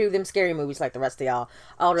 Mm-hmm. I don't do them scary movies like the rest of y'all.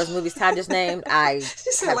 All those movies Ty just named, I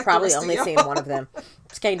have like probably only seen one of them.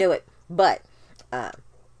 Just can't do it. But that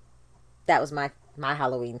was my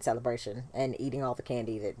Halloween celebration, and eating all the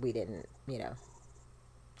candy that we didn't,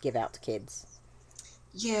 give out to kids.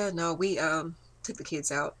 Yeah, no, we took the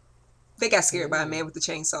kids out. They got scared by a man with the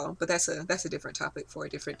chainsaw, but that's a different topic for a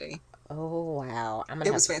different day. Oh wow!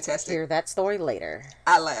 It was fantastic. Hear that story later.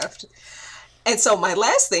 I laughed. And so my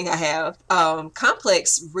last thing I have,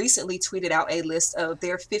 Complex recently tweeted out a list of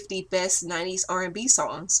their 50 best 90s R&B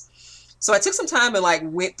songs. So I took some time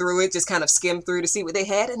and went through it, just kind of skimmed through to see what they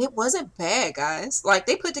had, and it wasn't bad, guys.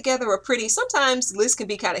 They put together a pretty, sometimes lists can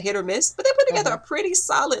be kind of hit or miss, but they put together a pretty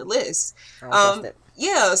solid list.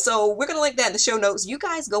 Yeah, so we're going to link that in the show notes. You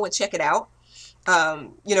guys go and check it out.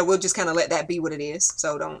 We'll just kind of let that be what it is.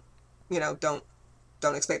 So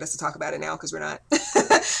don't expect us to talk about it now because we're not.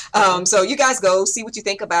 So you guys go see what you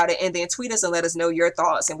think about it, and then tweet us and let us know your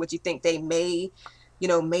thoughts and what you think they may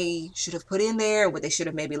should have put in there, what they should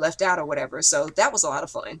have maybe left out or whatever. So that was a lot of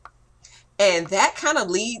fun. And that kind of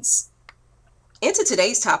leads into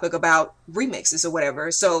today's topic about remixes or whatever.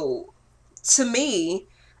 So to me,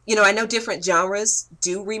 I know different genres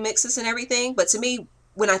do remixes and everything, but to me,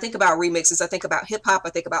 when I think about remixes, I think about hip hop, I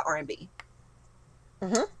think about R&B.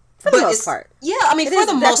 Mm-hmm. For the most part. Yeah, I mean, for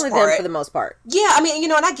the most part. For the most part. Yeah, I mean,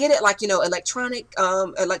 and I get it,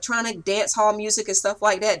 electronic dance hall music and stuff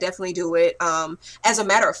like that, definitely do it. As a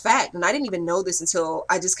matter of fact, and I didn't even know this until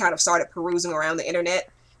I just kind of started perusing around the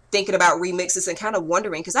internet, thinking about remixes and kind of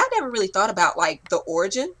wondering, because I never really thought about, the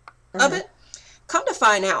origin of it. Come to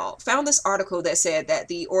find out, found this article that said that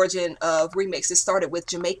the origin of remixes started with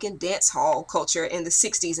Jamaican dance hall culture in the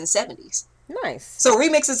 60s and 70s. Nice. So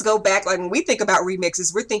remixes go back, when we think about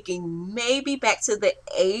remixes, we're thinking maybe back to the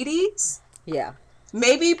 80s. Yeah.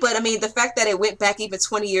 Maybe, but I mean, the fact that it went back even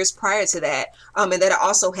 20 years prior to that, and that it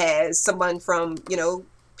also has someone from,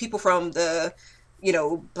 people from the,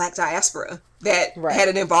 Black diaspora that had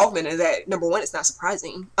an involvement in that. Number one, it's not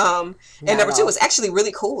surprising. And number two, it's actually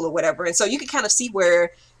really cool or whatever. And so you can kind of see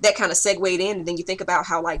where that kind of segued in. And then you think about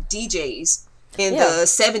how DJs in the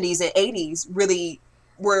 70s and 80s really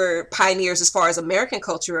were pioneers as far as American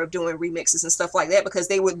culture of doing remixes and stuff like that, because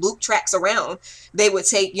they would loop tracks around. They would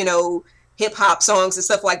take, hip hop songs and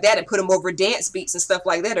stuff like that and put them over dance beats and stuff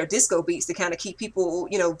like that, or disco beats to kind of keep people,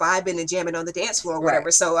 vibing and jamming on the dance floor or whatever.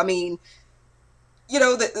 Right. So, I mean,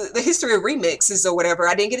 the history of remixes or whatever,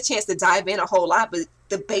 I didn't get a chance to dive in a whole lot, but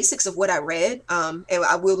the basics of what I read, and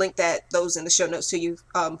I will link those in the show notes to you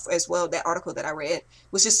as well, that article that I read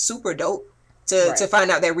was just super dope to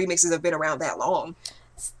find out that remixes have been around that long.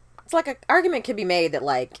 It's an argument can be made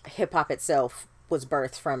that hip hop itself was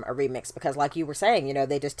birthed from a remix, because like you were saying,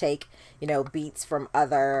 they just take, beats from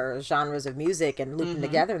other genres of music and loop them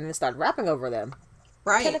together and then start rapping over them.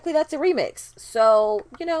 Right. Technically that's a remix. So,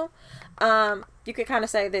 you could kind of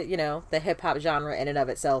say that, the hip hop genre in and of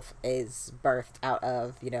itself is birthed out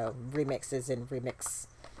of, remixes and remix.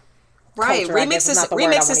 Right. Culture,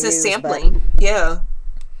 remixes is sampling. But...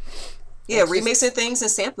 Yeah, remixing things and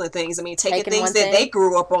sampling things. I mean, taking things that they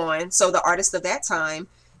grew up on. So the artists of that time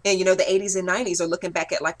and, the 80s and 90s are looking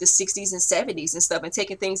back at the 60s and 70s and stuff and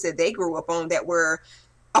taking things that they grew up on that were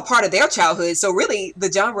a part of their childhood. So really, the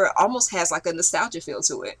genre almost has a nostalgia feel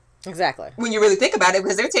to it. Exactly. When you really think about it,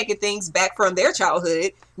 because they're taking things back from their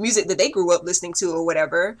childhood, music that they grew up listening to or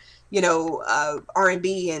whatever,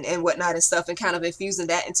 R&B and whatnot and stuff, and kind of infusing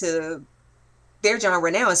that into their genre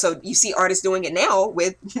now. And so you see artists doing it now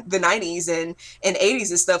with the 90s and 80s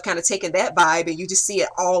and stuff, kind of taking that vibe, and you just see it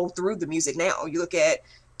all through the music now. You look at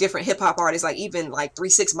different hip-hop artists, even 3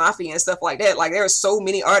 6 Mafia and stuff like that. There are so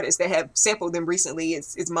many artists that have sampled them recently.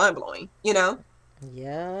 It's mind-blowing,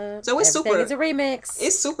 Yeah. So it's Everything is a remix.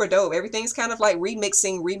 It's super dope. Everything's kind of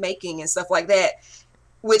remixing, remaking and stuff like that,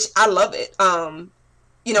 which I love it.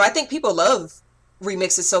 I think people love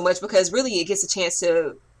remixes so much because really it gives them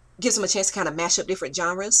a chance to kind of mash up different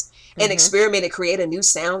genres and experiment and create a new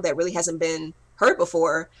sound that really hasn't been heard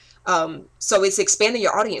before. So it's expanding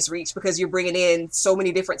your audience reach because you're bringing in so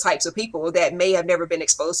many different types of people that may have never been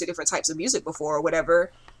exposed to different types of music before or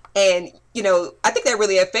whatever. And, I think that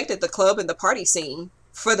really affected the club and the party scene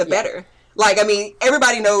for the better.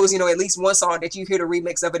 Everybody knows, at least one song that you hear the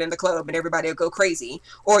remix of it in the club and everybody will go crazy.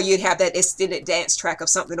 Or you'd have that extended dance track of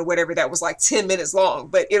something or whatever that was 10 minutes long,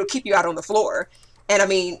 but it'll keep you out on the floor. And I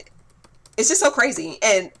mean, it's just so crazy.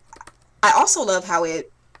 And I also love how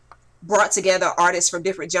it brought together artists from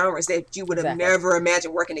different genres that you would have never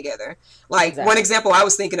imagined working together. One example I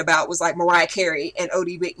was thinking about was Mariah Carey and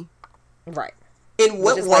ODB. Right. In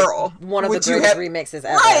what world? Like one of the greatest remixes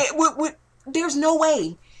ever. Right. There's no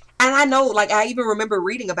way. And I know, like, I even remember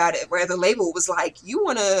reading about it where the label was like, you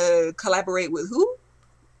want to collaborate with who?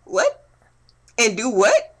 What? And do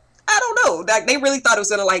what? I don't know. Like, they really thought it was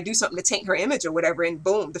going to, like, do something to taint her image or whatever. And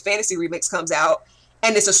boom, the Fantasy remix comes out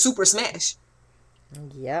and it's a super smash.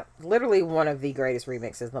 Yep. Literally one of the greatest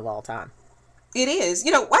remixes of all time. It is.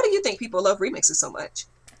 You know, why do you think people love remixes so much?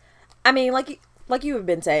 I mean, like you have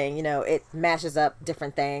been saying, you know, it mashes up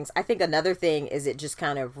different things. I think another thing is it just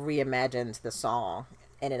kind of reimagines the song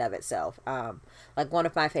in and of itself. Like one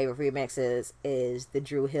of my favorite remixes is the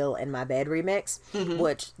Dru Hill In My Bed remix,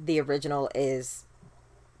 which the original is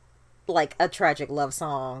like a tragic love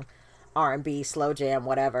song, R&B, slow jam,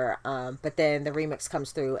 whatever. But then the remix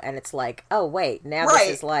comes through and it's like, oh wait, now this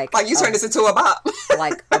is like you turned this into a bop.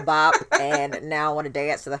 Like a bop, and now I want to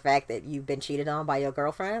dance to the fact that you've been cheated on by your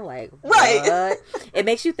girlfriend. Like, right. What? It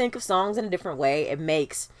makes you think of songs in a different way. It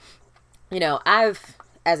makes, you know, as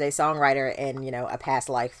a songwriter in, you know, a past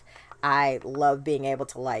life, I love being able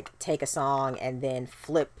to like take a song and then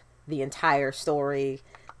flip the entire story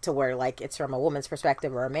to where like it's from a woman's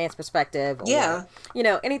perspective or a man's perspective, or, you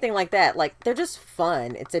know, anything like that. Like, they're just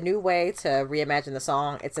fun. It's a new way to reimagine the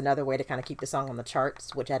song. It's another way to kind of keep the song on the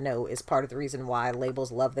charts, which I know is part of the reason why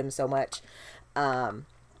labels love them so much, and,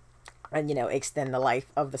 you know, extend the life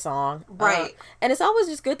of the song, right? And it's always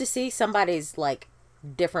just good to see somebody's like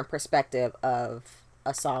different perspective of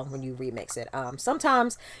a song when you remix it.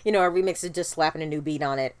 Sometimes, you know, a remix is just slapping a new beat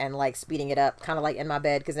on it and like speeding it up, kind of like In My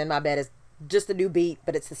Bed, because In My Bed is just a new beat,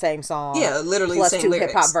 but it's the same song. Yeah, literally plus the same two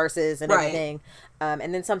lyrics. hip hop verses and everything.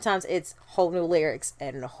 And then sometimes it's whole new lyrics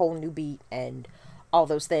and a whole new beat and all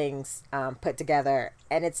those things put together,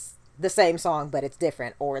 and it's the same song, but it's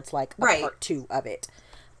different, or it's like a part two of it.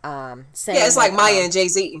 It's like Maya and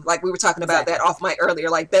Jay-Z, like we were talking about that off mic earlier,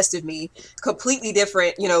 like Best of Me, completely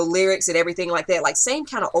different, you know, lyrics and everything like that, like same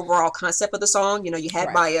kind of overall concept of the song. You know, you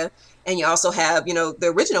had Maya, and you also have, you know, the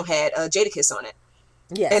original had Jadakiss on it.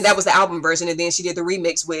 Yes. And that was the album version, and then she did the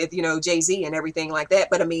remix with, you know, Jay-Z and everything like that.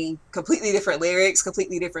 But I mean, completely different lyrics,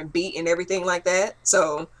 completely different beat and everything like that.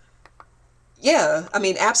 So, yeah, I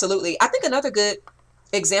mean, absolutely. I think another good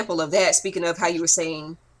example of that, speaking of how you were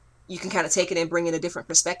saying you can kind of take it and bring in a different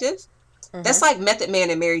perspective, that's like Method Man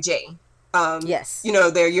and Mary J. Yes. You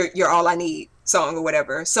know, they're You're All I Need song or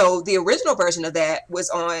whatever. So the original version of that was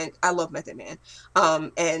on, I love Method Man.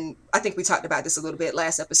 And I think we talked about this a little bit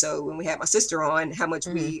last episode when we had my sister on, how much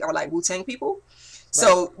we are like Wu-Tang people.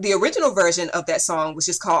 So the original version of that song was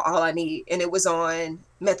just called All I Need, and it was on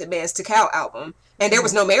Method Man's Tikal album. And there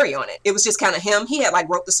was no Mary on it. It was just kind of him. He had like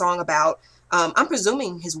wrote the song about, I'm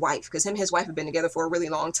presuming his wife, because him and his wife have been together for a really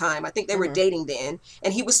long time. I think they were dating then.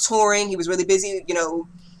 And he was touring. He was really busy, you know,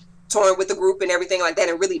 touring with the group and everything like that,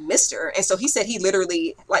 and really missed her. And so he said he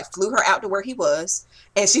literally like flew her out to where he was,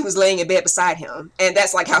 and she was laying in bed beside him. And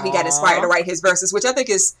that's like how he got inspired to write his verses, which I think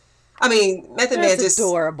is, I mean, Method Man just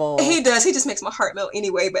adorable. He just makes my heart melt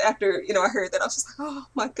anyway. But after, you know, I heard that, I was just like, oh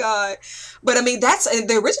my God. But I mean, that's,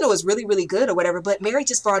 the original was really, really good or whatever. But Mary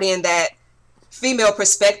just brought in that female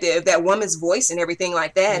perspective, that woman's voice and everything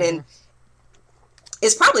like that. And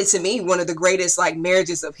it's probably, to me, one of the greatest like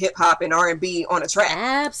marriages of hip hop and R&B on a track.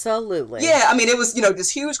 Absolutely. Yeah, I mean, it was, you know, this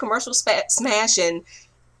huge commercial smash, and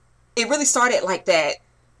it really started like that,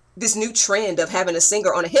 this new trend of having a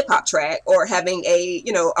singer on a hip hop track, or having a,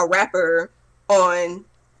 you know, a rapper on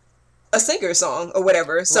a singer song or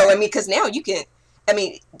whatever. So I mean, because now you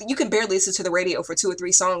can barely listen to the radio for 2 or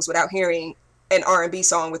 3 songs without hearing an R&B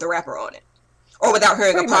song with a rapper on it, or without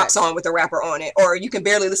hearing a pop song with a rapper on it, or you can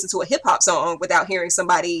barely listen to a hip hop song without hearing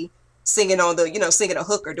somebody singing on the, you know, singing a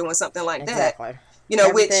hook or doing something like that. You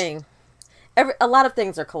know, a lot of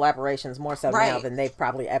things are collaborations more so now than they've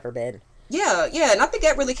probably ever been. Yeah, and I think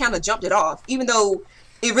that really kind of jumped it off, even though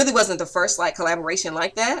it really wasn't the first like collaboration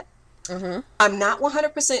like that. I'm not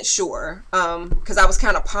 100% sure, because I was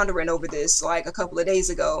kind of pondering over this like a couple of days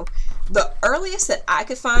ago. The earliest that I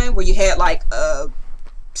could find where you had like a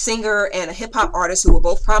singer and a hip hop artist who were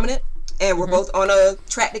both prominent and were both on a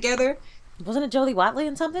track together. Wasn't it Jody Watley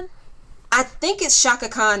and something? I think it's Shaka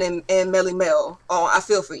Khan and Melly Mel on I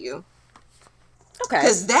Feel For You. Okay.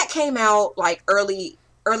 Because that came out like early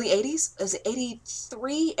 80s. Is it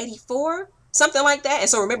 83, 84? Something like that. And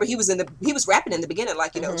so remember, he was rapping in the beginning,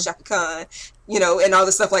 like, you know, Shaka Khan, you know, and all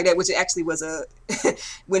the stuff like that, which actually was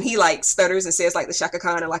when he like stutters and says like the Shaka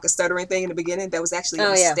Khan and like a stuttering thing in the beginning, that was actually a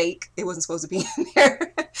mistake. It wasn't supposed to be in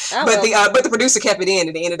there. But the producer kept it in,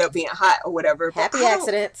 and it ended up being hot or whatever. Happy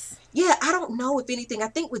accidents. Yeah, I don't know if anything. I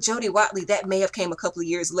think with Jody Watley, that may have came a couple of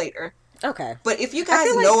years later. Okay. But if you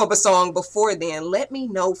guys know of a song before then, let me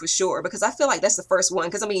know for sure, because I feel like that's the first one.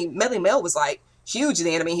 Because I mean, Melly Mel was like huge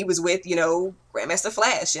then. I mean, he was with, you know, Grandmaster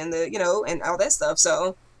Flash and the, you know, and all that stuff.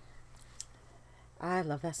 So I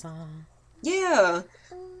love that song. Yeah.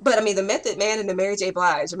 But I mean, the Method Man and the Mary J.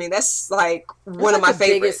 Blige, I mean, that's like one of my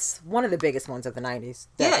favorites. One of the biggest ones of the 90s.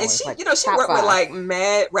 Yeah, and she, you know, she worked with like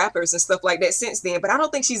mad rappers and stuff like that since then, but I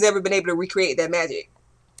don't think she's ever been able to recreate that magic.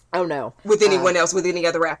 Oh, no. With anyone else, with any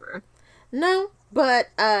other rapper. No, but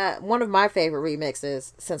one of my favorite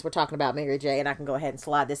remixes, since we're talking about Mary J., and I can go ahead and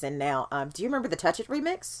slide this in now. Do you remember the Touch It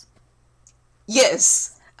remix?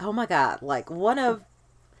 Yes. Oh my God. Like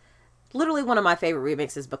literally one of my favorite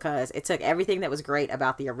remixes, because it took everything that was great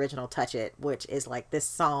about the original Touch It, which is like this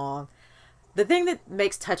song. The thing that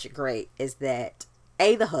makes Touch It great is that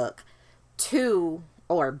A, the hook, 2,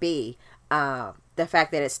 or B, the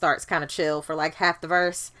fact that it starts kind of chill for like half the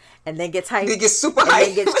verse and then gets hype. It gets super hype.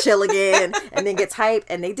 And then gets chill again and then gets hype.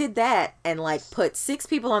 And they did that and like put 6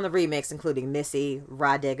 people on the remix, including Missy,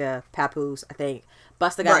 Rah Digga, Papoose, I think.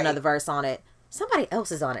 Busta got another verse on it. Somebody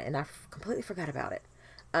else is on it and I completely forgot about it.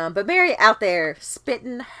 But Mary out there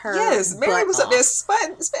spitting her Mary was up there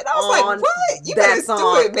spitting. I was like, what? You better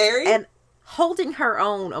do it, Mary. And holding her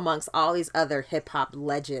own amongst all these other hip-hop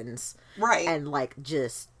legends. Right. And like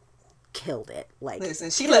just killed it. Like, listen,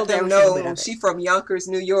 she let them know she from Yonkers,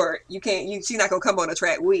 New York. She's not gonna come on a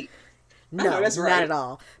track weak. No, that's right. Not at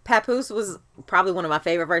all. Papoose was probably one of my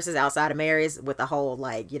favorite verses outside of Mary's, with the whole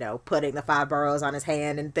like, you know, putting the 5 boroughs on his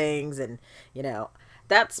hand and things, and you know,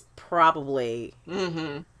 that's probably.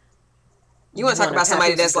 Mm-hmm. You want to talk about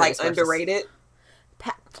somebody that's like underrated?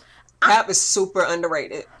 Pap is super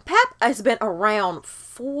underrated. Pap has been around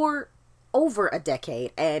for over a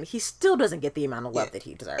decade, and he still doesn't get the amount of love that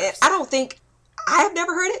he deserves. And I have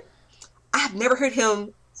never heard it. I have never heard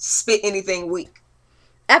him spit anything weak.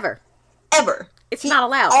 Ever. It's not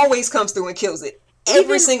allowed. Always comes through and kills it.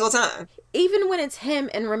 Every single time. Even when it's him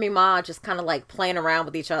and Remy Ma just kind of like playing around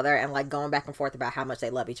with each other and like going back and forth about how much they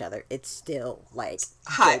love each other, it's still like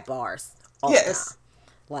good bars. Yes.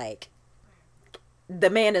 Like, the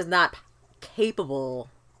man is not capable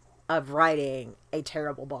of writing a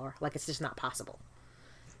terrible bar. Like, it's just not possible.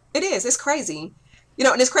 It is. It's crazy. You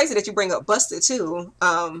know, and it's crazy that you bring up Busta too,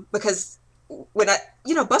 because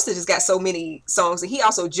Busta just got so many songs, and he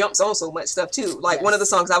also jumps on so much stuff too. Like, one of the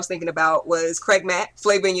songs I was thinking about was Craig Mack,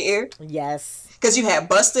 Flavor in Your Ear. Yes. Because you had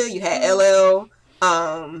Busta, you had LL,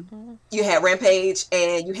 you had Rampage,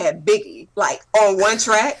 and you had Biggie, like, on one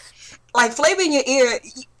track. Like, Flavor in Your Ear,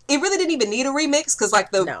 it really didn't even need a remix, because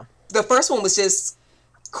like the first one was just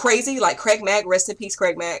crazy. Like, Craig Mack, rest in peace,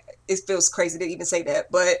 Craig Mack. It feels crazy to even say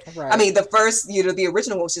that, but I mean, the first, the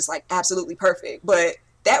original one was just like absolutely perfect. But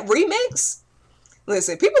that remix,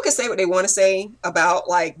 listen, people can say what they want to say about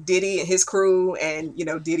like Diddy and his crew, and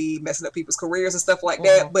Diddy messing up people's careers and stuff like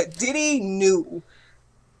that, but Diddy knew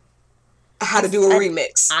how to do a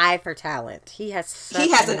remix. Eye for talent. He has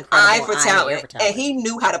an eye for talent, and he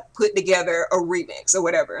knew how to put together a remix or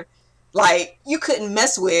whatever. Like, you couldn't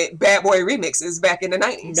mess with Bad Boy remixes back in the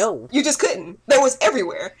 90s. No. You just couldn't. That was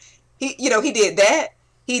everywhere. He did that.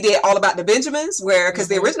 He did All About the Benjamins, because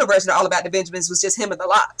the original version of All About the Benjamins was just him and the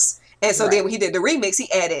Locks. And so then when he did the remix,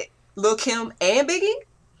 he added Lil' Kim and Biggie.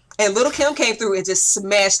 And Lil' Kim came through and just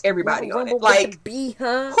smashed everybody on it. Like,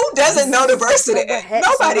 who doesn't know the verse to that?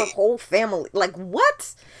 Nobody. The whole family. Like,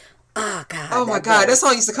 what? Oh, God. Oh, my God. That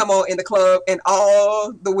song used to come on in the club, and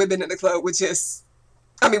all the women in the club would just...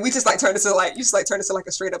 I mean, we just like turned into like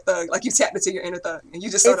a straight up thug. Like, you tapped into your inner thug, and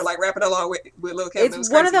you just started like rapping along with Lil' Kim.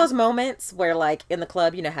 It's one of those moments where, like, in the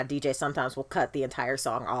club, you know how DJ sometimes will cut the entire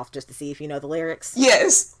song off just to see if you know the lyrics.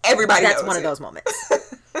 Yes, everybody. That's one of those moments.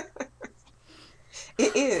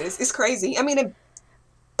 It is. It's crazy. I mean,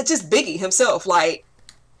 it's just Biggie himself. Like,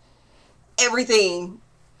 everything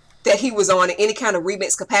that he was on in any kind of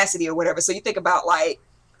remix capacity or whatever. So you think about like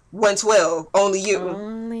 112, Only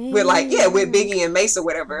You. With with Biggie and Mace or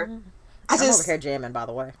whatever. I'm over here jamming, by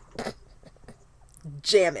the way.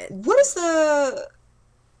 Jamming. What is the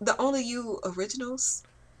Only You originals?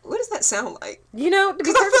 What does that sound like? To be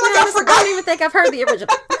perfectly honest, I don't even think I've heard the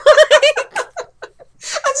original.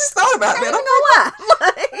 I just thought about that. I don't know why.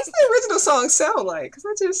 What's the original song sound like?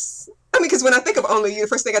 Because when I think of Only You, the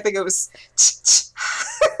first thing I think of is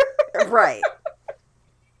right.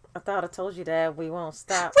 I thought I told you that we won't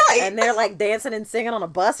stop. Right. And they're like dancing and singing on a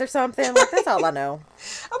bus or something. Like, that's all I know.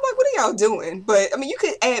 I'm like, what are y'all doing? But I mean, you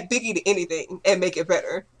could add Biggie to anything and make it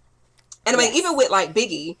better. And I mean, even with like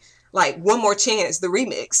Biggie, like One More Chance, the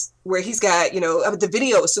remix, where he's got, the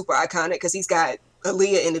video is super iconic because he's got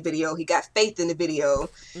Aaliyah in the video. He got Faith in the video.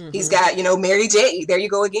 He's got, Mary J. There you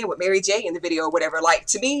go again with Mary J. in the video or whatever. Like,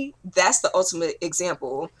 to me, that's the ultimate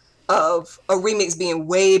example of a remix being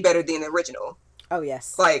way better than the original. Oh,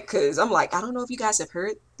 yes. Like, because I'm like, I don't know if you guys have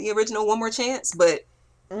heard the original One More Chance, but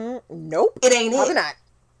nope. It ain't Probably it. Not.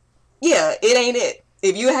 Yeah, it ain't it.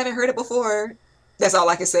 If you haven't heard it before, that's all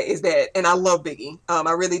I can say is that. And I love Biggie.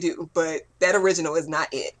 I really do. But that original is not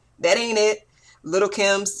it. That ain't it. Little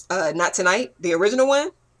Kim's Not Tonight, the original one,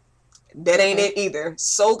 that ain't it either.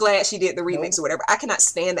 So glad she did the remix or whatever. I cannot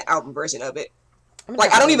stand the album version of it.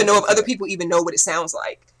 Like, I don't even know if other people even know what it sounds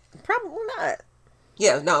like. Probably not.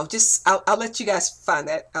 Yeah, no, just, I'll let you guys find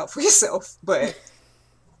that out for yourself. But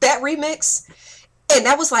that remix, and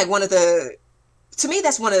that was like to me,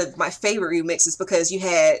 that's one of my favorite remixes because you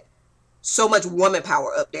had so much woman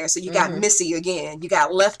power up there. So you got Missy again, you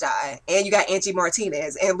got Left Eye, and you got Angie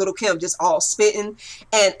Martinez and Little Kim just all spitting.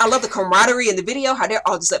 And I love the camaraderie in the video, how they're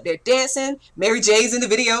all just up there dancing. Mary J's in the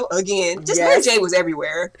video again. Just Mary J was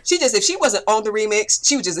everywhere. She just, if she wasn't on the remix,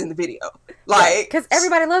 she was just in the video. Like, because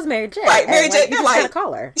everybody loves Mary J. Right, Mary J. You like,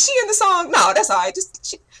 call her. She in the song? No, that's all right.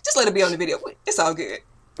 Just let her be on the video. It's all good.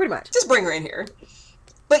 Pretty much. Just bring her in here.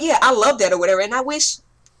 But yeah, I love that or whatever. And I wish,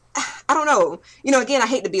 I don't know. Again, I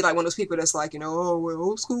hate to be like one of those people that's like, oh, well,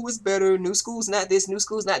 old school was better. New school's not this. New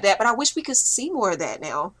school's not that. But I wish we could see more of that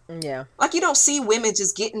now. Yeah. Like, you don't see women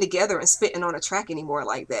just getting together and spitting on a track anymore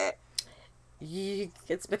like that.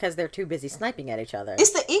 It's because they're too busy sniping at each other.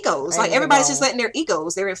 It's the egos. Like, everybody's just letting their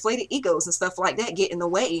egos, their inflated egos and stuff like that get in the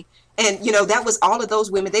way. And, that was all of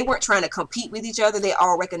those women. They weren't trying to compete with each other. They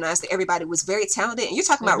all recognized that everybody was very talented. And you're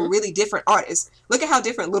talking about really different artists. Look at how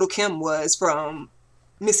different Little Kim was from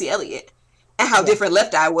Missy Elliott. And how different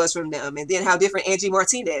Left Eye was from them. And then how different Angie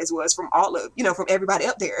Martinez was from all of, from everybody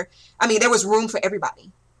up there. I mean, there was room for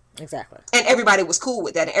everybody. Exactly. And everybody was cool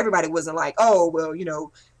with that. And everybody wasn't like, oh, well,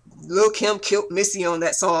 Lil' Kim killed Missy on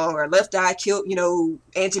that song, or Left Eye killed,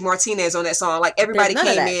 Angie Martinez on that song. Like, everybody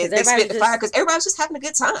came in, they spit the fire, because everybody was just having a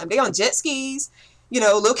good time. They on jet skis.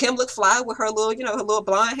 Lil' Kim looked fly with her little, her little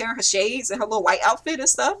blonde hair, her shades, and her little white outfit and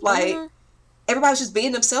stuff. Like, everybody was just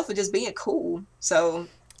being themselves and just being cool. So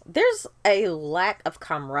there's a lack of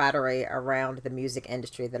camaraderie around the music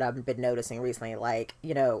industry that I've been noticing recently. Like,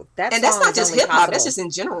 that and that's not just hip hop, that's just in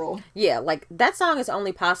general. Yeah, like, that song is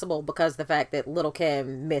only possible because the fact that Little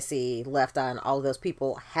Kim, Missy, Left Eye, and all of those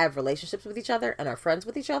people have relationships with each other and are friends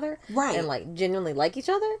with each other. Right. And, like, genuinely like each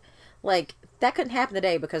other. Like, that couldn't happen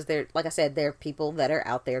today because they're, like I said, they're people that are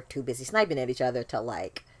out there too busy sniping at each other to,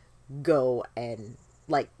 like, go and,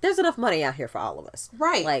 like, there's enough money out here for all of us.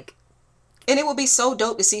 Right. Like, and it would be so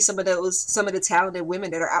dope to see some of the talented women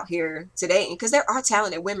that are out here today. Because there are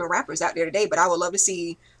talented women rappers out there today, but I would love to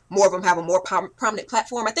see more of them have a more prominent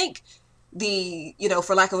platform. I think the,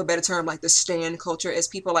 for lack of a better term, like the stan culture, as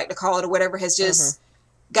people like to call it or whatever, has just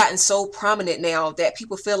gotten so prominent now that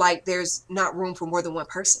people feel like there's not room for more than one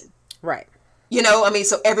person. Right.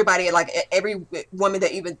 So everybody, like every woman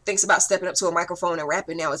that even thinks about stepping up to a microphone and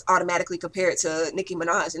rapping now is automatically compared to Nicki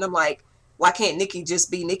Minaj. And I'm like, why can't Nicki just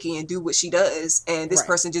be Nicki and do what she does, and this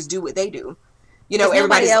person just do what they do?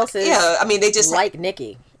 Everybody else is they just like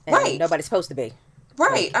Nicki, and right? Nobody's supposed to be.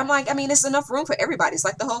 Right. I'm like, it's enough room for everybody. It's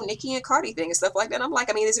like the whole Nicki and Cardi thing and stuff like that. I'm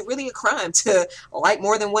like, is it really a crime to like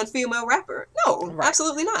more than one female rapper? No,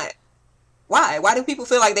 absolutely not. Why? Why do people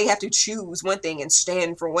feel like they have to choose one thing and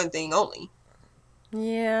stand for one thing only?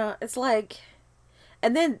 Yeah, it's like,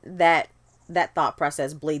 and then that thought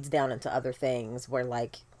process bleeds down into other things where,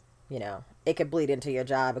 like, it could bleed into your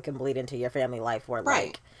job, it can bleed into your family life where,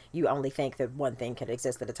 like, you only think that one thing could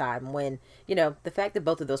exist at a time when, the fact that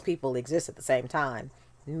both of those people exist at the same time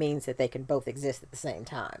means that they can both exist at the same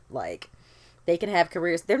time. Like, they can have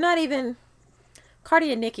careers. They're not even,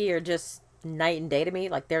 Cardi and Nicki are just night and day to me.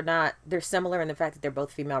 Like, they're similar in the fact that they're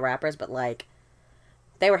both female rappers, but, like,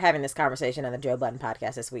 they were having this conversation on the Joe Budden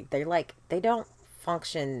podcast this week. They're like, they don't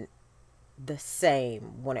function the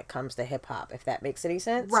same when it comes to hip hop, if that makes any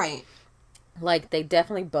sense. Right. Like, they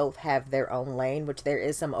definitely both have their own lane, which there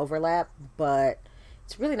is some overlap, but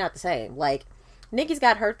it's really not the same. Like, Nicki's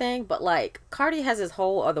got her thing, but, like, Cardi has this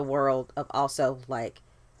whole other world of also, like,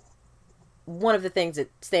 one of the things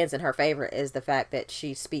that stands in her favor is the fact that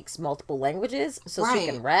she speaks multiple languages, so she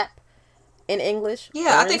can rap in English.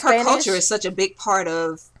 Yeah, I think her culture is such a big part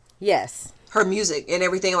of her music and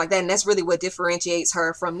everything like that, and that's really what differentiates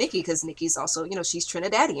her from Nicki, because Nicki's also, she's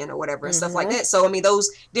Trinidadian or whatever and stuff like that. So those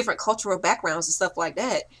different cultural backgrounds and stuff like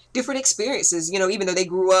that, different experiences, even though they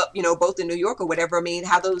grew up, both in New York or whatever,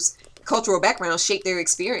 how those cultural backgrounds shape their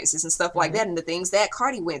experiences and stuff like that, and the things that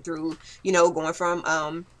Cardi went through, going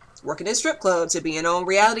from working in strip clubs to being on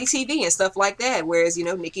reality TV and stuff like that. Whereas, you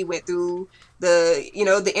know, Nicki went through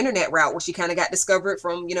the internet route where she kind of got discovered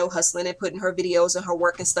from, you know, hustling and putting her videos and her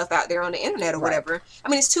work and stuff out there on the internet or whatever. I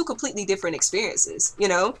mean, it's two completely different experiences, you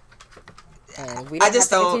know? And we don't have to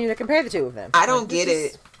continue to compare the two of them. I don't get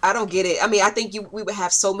it. I don't get it. I mean, I think we would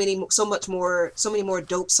have so many more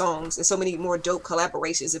dope songs and so many more dope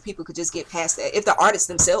collaborations if people could just get past that. If the artists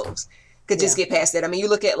themselves could just get past that. I mean, you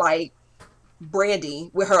look at like Brandy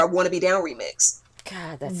with her "I Wanna Be Down" remix.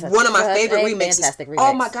 God, that's one of my favorite remixes. Fantastic remix.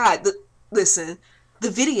 Oh my God! Listen, the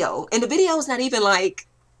video is not even like.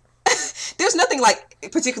 There's nothing like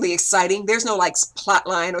particularly exciting. There's no like plot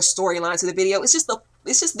line or storyline to the video. It's just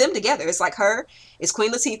them together. It's like her, it's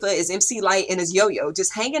Queen Latifah, it's MC Lyte, and it's Yo-Yo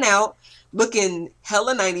just hanging out, looking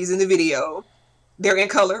hella 90s in the video. They're in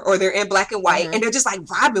color or they're in black and white, and they're just like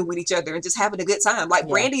vibing with each other and just having a good time. Like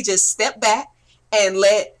Brandy just stepped back and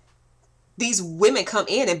let these women come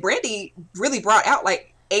in, and Brandy really brought out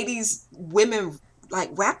like 80s women like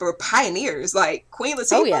rapper pioneers, like Queen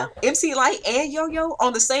Latifah, MC Lyte, and Yo-Yo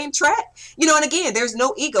on the same track. You know, and again, there's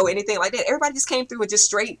no ego or anything like that. Everybody just came through and just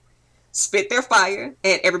straight spit their fire,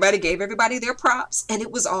 and everybody gave everybody their props, and it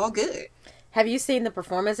was all good. Have you seen the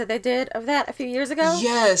performance that they did of that a few years ago?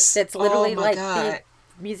 Yes. That's literally the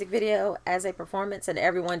music video as a performance, and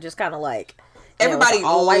everyone just kind of like, everybody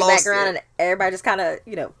all white background, and everybody just kind of,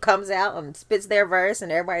 comes out and spits their verse,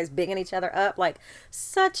 and everybody's bigging each other up. Like,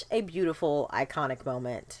 such a beautiful, iconic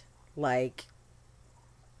moment. Like,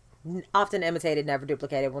 often imitated, never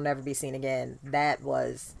duplicated, will never be seen again.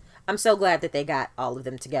 I'm so glad that they got all of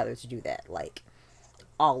them together to do that. Like,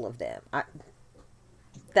 all of them.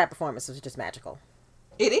 That performance was just magical.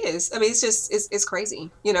 It is. I mean, it's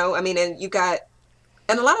crazy. I mean, and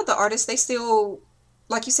and a lot of the artists, they still,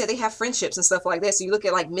 like you said, they have friendships and stuff like that. So you look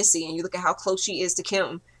at like Missy, and you look at how close she is to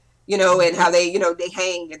Kim, and how they, they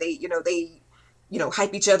hang, and they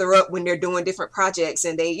hype each other up when they're doing different projects,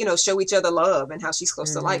 and they, show each other love, and how she's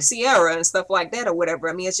close to like Sierra and stuff like that or whatever.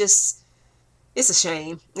 I mean, it's a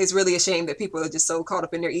shame. It's really a shame that people are just so caught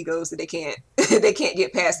up in their egos that they can't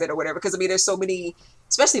get past that or whatever. Because I mean, there's so many,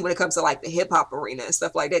 especially when it comes to like the hip hop arena and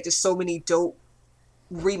stuff like that, just so many dope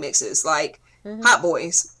remixes, like Hot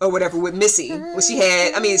Boys or whatever with Missy. When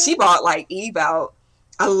she brought like Eve out.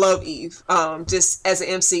 I love Eve. Just as an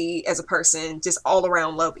MC, as a person, just all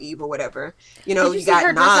around love Eve or whatever. You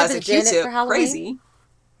got Nas and Q-Tip, crazy.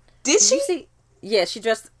 Did she? Yeah, she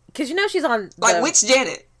dressed, because she's on which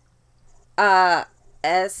Janet? All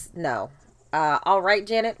Right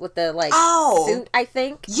Janet with the suit, I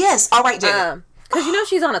think. Yes, All Right Janet. Because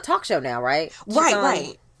she's on a talk show now, right? She's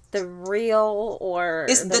right. The Real or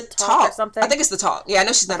it's the talk or something. I think it's The Talk. Yeah, I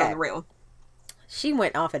know she's not on The Real. She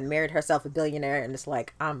went off and married herself a billionaire, and it's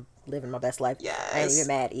like, I'm living my best life. Yes. I ain't even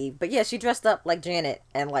mad, Eve. But yeah, she dressed up like Janet,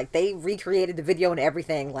 and like they recreated the video and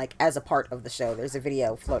everything like as a part of the show. There's a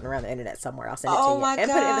video floating around the internet somewhere. I'll send it to you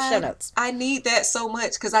and put it in the show notes. I need that so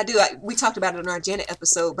much because I do. We talked about it in our Janet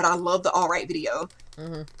episode, but I love the All Right video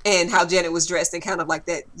and how Janet was dressed in kind of like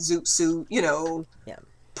that zoot suit,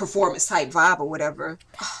 performance type vibe or whatever.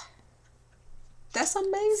 That's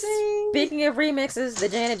amazing. Speaking of remixes, the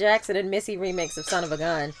Janet Jackson and Missy remix of Son of a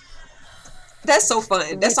Gun. That's so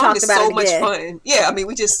fun. That song is so much fun. Yeah, I mean,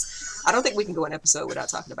 I don't think we can go an episode without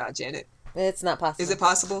talking about Janet. It's not possible. Is it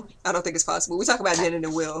possible? I don't think it's possible. We talk about Janet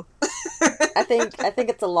and Will. I think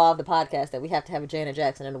it's a law of the podcast that we have to have a Janet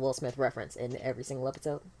Jackson and a Will Smith reference in every single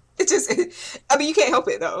episode. You can't help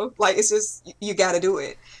it though. Like, it's just, you got to do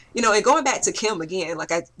it. And going back to Kim again,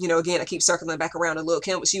 like I keep circling back around to Lil'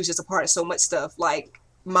 Kim, but she was just a part of so much stuff, like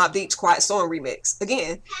Mobb Deep's Quiet Storm remix.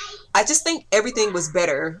 Again, I just think everything was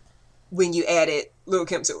better when you added Lil'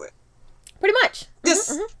 Kim to it. Pretty much.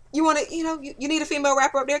 Just, you want to, you need a female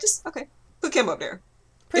rapper up there, just, okay, put Kim up there.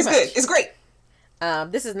 It's good. It's great.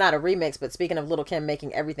 This is not a remix, but speaking of Lil' Kim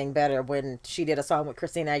making everything better, when she did a song with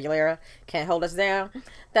Christina Aguilera, Can't Hold Us Down,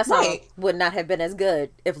 that song would not have been as good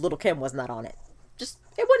if Lil' Kim was not on it.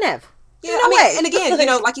 It wouldn't have. Yeah, and again,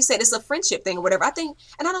 like you said, it's a friendship thing or whatever. I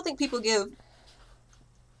don't think people give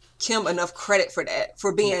Kim enough credit for that,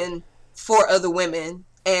 for being for other women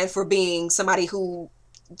and for being somebody who,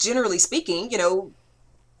 generally speaking,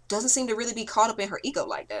 doesn't seem to really be caught up in her ego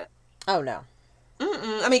like that. Oh, no.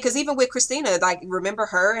 I mean, because even with Christina, like, remember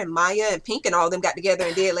her and Maya and Pink and all of them got together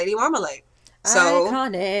and did Lady Marmalade. So,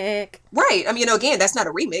 iconic. Right. I mean, again, that's not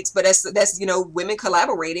a remix, but that's women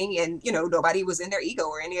collaborating, and, nobody was in their ego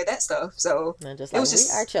or any of that stuff. So, and just like, we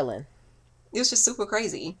are chilling. It was just super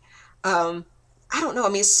crazy. I don't know. I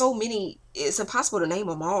mean, it's impossible to name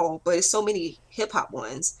them all, but it's so many hip hop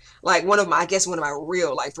ones. Like one of my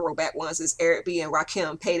real like throwback ones is Eric B and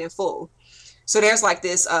Rakim, Paid in Full. So there's like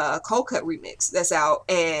this Cold Cut remix that's out,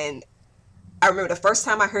 and I remember the first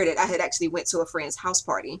time I heard it, I had actually went to a friend's house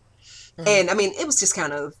party, and I mean, it was just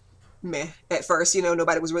kind of meh at first, you know,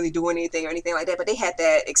 nobody was really doing anything or anything like that, but they had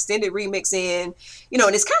that extended remix in, you know,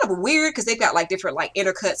 and it's kind of weird because they've got like different like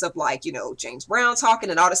intercuts of like, you know, James Brown talking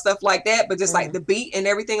and all the stuff like that, but just like the beat and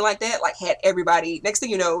everything like that, like had everybody, next thing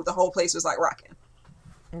you know, the whole place was like rocking.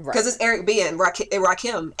 Because it's Eric B and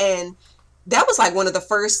Rakim, and that was like one of the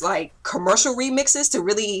first like commercial remixes to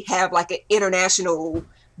really have like an international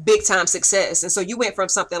big time success. And so you went from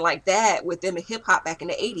something like that with them in hip hop back in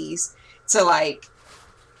the 80s to like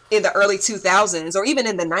in the early 2000s or even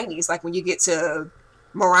in the 90s, like when you get to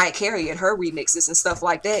Mariah Carey and her remixes and stuff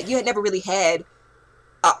like that, you had never really had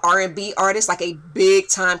a R&B artist, like a big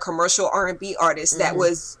time commercial R&B artist that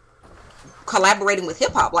was collaborating with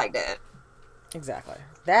hip hop like that. Exactly.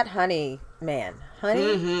 That Honey.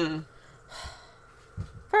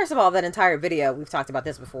 First of all, that entire video, we've talked about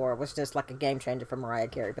this before, was just like a game changer for Mariah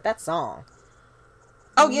Carey. But that song,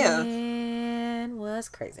 man, was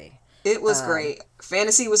crazy. It was great.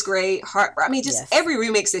 Fantasy was great. I mean, just every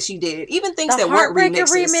remix that she did, even things that weren't remixes. The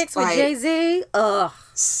Heartbreaker remix with Jay-Z. Ugh.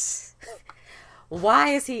 Why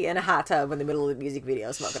is he in a hot tub in the middle of the music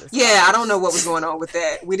video smoking? Yeah, I don't know what was going on with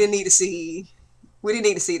that. We didn't need to see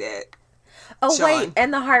that. Oh, Sean. Wait,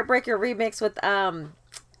 and the Heartbreaker remix with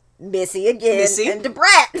Missy again and Da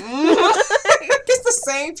Brat. It's the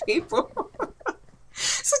same people.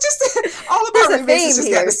 So just all of our remixes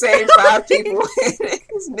just got the same 5 people.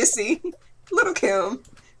 It's Missy, Little Kim,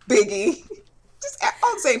 Biggie, just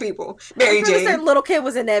all the same people. Mary J. Little Kim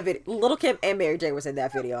was in that video. Little Kim and Mary J was in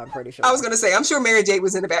that video. I'm pretty sure. I was gonna say, I'm sure Mary J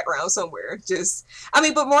was in the background somewhere.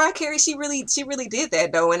 But Mariah Carey, she really did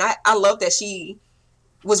that though, and I love that she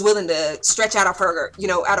was willing to stretch out of her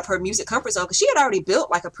music comfort zone, because she had already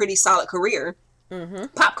built like a pretty solid career,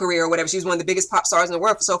 pop career or whatever. She was one of the biggest pop stars in the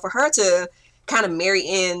world. So for her to kind of marry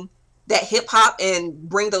in that hip hop and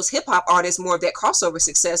bring those hip hop artists more of that crossover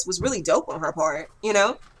success was really dope on her part, you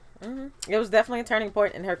know? It was definitely a turning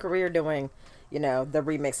point in her career doing, you know, the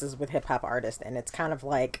remixes with hip hop artists. And it's kind of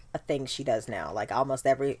like a thing she does now. Like almost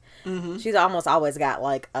she's almost always got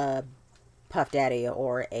like a Puff Daddy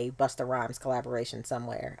or a Busta Rhymes collaboration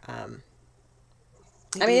somewhere.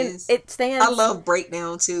 It stands. I love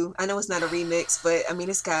Breakdown too. I know it's not a remix, but I mean,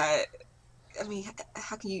 it's got. I mean,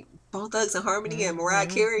 how can you Bone Thugs and Harmony and Mariah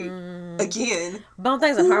Carey again? Bone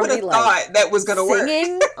Thugs and Harmony, like thought that was gonna work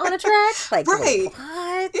singing on a track, like right?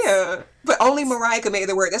 What? Yeah, but only Mariah could make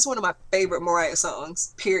it work. That's one of my favorite Mariah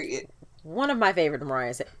songs. Period. One of my favorite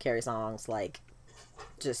Mariah Carey songs. Like,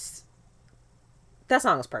 just that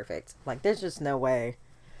song is perfect. Like, there's just no way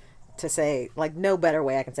to say, like, no better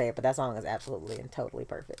way I can say it, but that song is absolutely and totally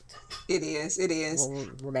perfect. It is. And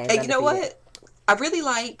you know what? I really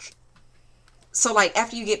like. So, like,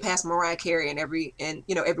 after you get past Mariah Carey and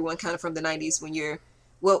everyone kind of from the 90s,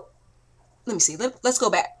 let me see. Let's go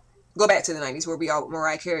back to the 90s where we all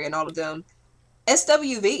Mariah Carey and all of them.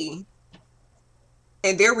 SWV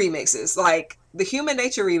and their remixes, like the Human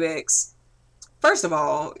Nature remix. First of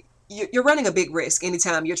all, you're running a big risk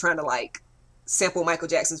anytime you're trying to like sample Michael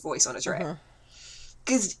Jackson's voice on a track,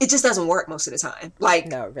 because it just doesn't work most of the time. Like,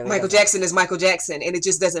 no, really Michael Jackson is Michael Jackson, and it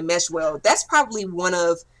just doesn't mesh well. That's probably one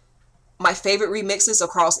of my favorite remixes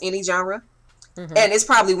across any genre, and it's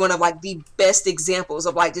probably one of like the best examples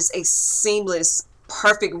of like just a seamless,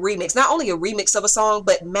 perfect remix. Not only a remix of a song,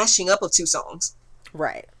 but mashing up of 2 songs.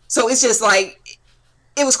 Right. So it's just like,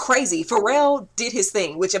 it was crazy. Pharrell did his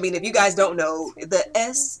thing, which, I mean, if you guys don't know, the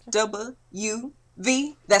SWV,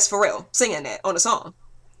 that's Pharrell singing that on a song.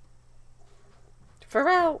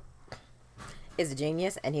 Pharrell is a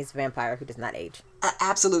genius, and he's a vampire who does not age. An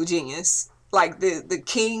absolute genius. Like the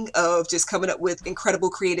king of just coming up with incredible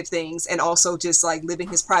creative things, and also just like living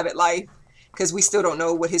his private life, because we still don't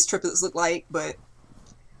know what his triplets look like. But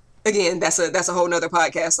again, that's a whole nother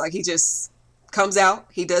podcast. Like, he just comes out,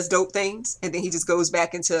 he does dope things, and then he just goes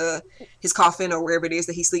back into his coffin or wherever it is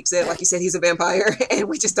that he sleeps at. Like you said, he's a vampire, and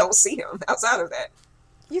we just don't see him outside of that.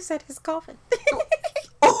 You said his coffin.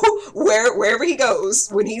 Wherever he goes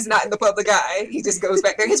when he's not in the public eye, he just goes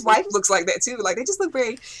back there. His wife looks like that too. Like, they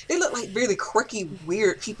look like really quirky,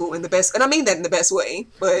 weird people in the best, and I mean that in the best way.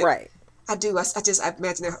 But right. I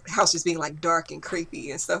imagine their house just being like dark and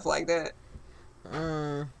creepy and stuff like that.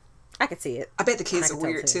 I could see it. I bet the kids are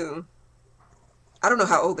weird too. I don't know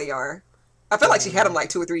how old they are. I felt like she had them like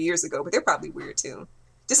 2 or 3 years ago, but they're probably weird too.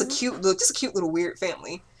 Just a cute little weird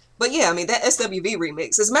family. But yeah, I mean, that SWV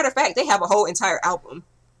remix, as a matter of fact, they have a whole entire album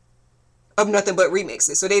of nothing but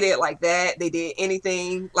remixes. So they did like that. They did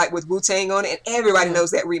Anything, like with Wu-Tang on it, and everybody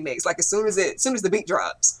knows that remix. Like, as soon as the beat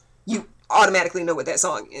drops, automatically know what that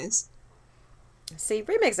song is. See,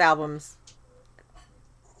 remix albums.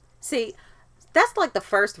 See, that's like the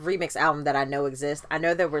first remix album that I know exists. I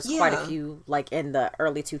know there was quite a few like in the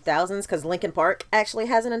early 2000s because Linkin Park actually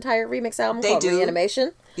has an entire remix album called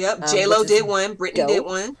Reanimation. Yep, J-Lo did one, Britney did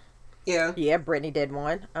one. Yeah. Yeah, Britney did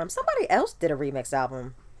one. Somebody else did a remix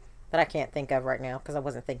album that I can't think of right now because I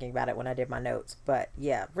wasn't thinking about it when I did my notes. But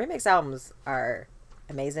yeah, remix albums are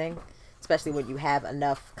amazing, especially when you have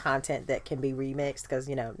enough content that can be remixed because,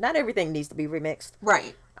 you know, not everything needs to be remixed.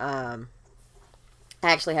 Right. I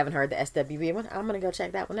actually haven't heard the SWV one. I'm going to go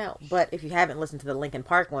check that one out. But if you haven't listened to the Linkin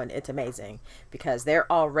Park one, it's amazing because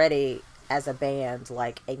they're already, as a band,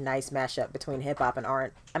 like a nice mashup between hip-hop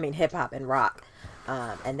and rock.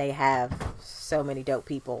 And they have so many dope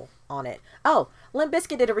people on it. Oh, Limp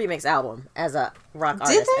Bizkit did a remix album as a rock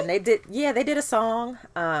artist. Did they? And they did a song.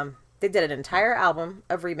 They did an entire album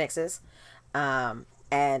of remixes.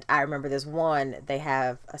 And I remember this one, they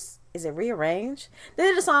have is it Rearrange? They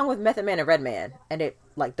did a song with Method Man and Redman, and it,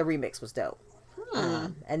 like, the remix was dope.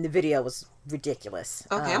 And the video was ridiculous.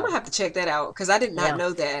 Okay, I'm gonna have to check that out, because I did not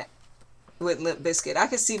know that with Limp Bizkit. I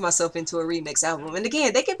could see myself into a remix album. And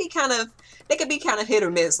again, they could be kind of hit or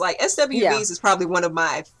miss. Like, SWV's is probably one of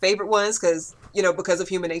my favorite ones, because, you know, because of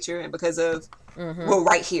Human Nature and because of, well,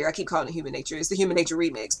 Right Here. I keep calling it Human Nature. It's the Human Nature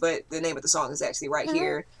remix, but the name of the song is actually Right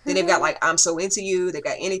Here. Then they've got, like, I'm So Into You. They've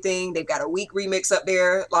got Anything. They've got a Weak remix up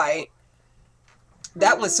there. Like,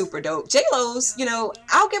 that one's super dope. J-Lo's, you know,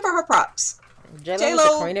 I'll give her props. J-Lo was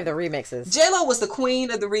the queen of the remixes. J-Lo was the queen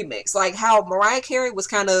of the remix. Like, how Mariah Carey was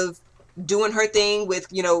kind of doing her thing with,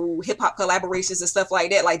 you know, hip-hop collaborations and stuff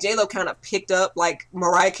like that. Like, J-Lo kind of picked up, like,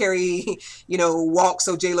 Mariah Carey, you know, walk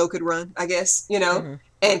so J-Lo could run, I guess, you know,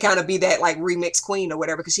 and kind of be that, like, remix queen or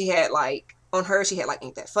whatever, because she had, like, on her, she had, like,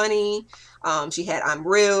 Ain't That Funny, she had I'm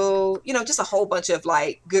Real, you know, just a whole bunch of,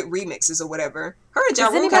 like, good remixes or whatever. Her and Ja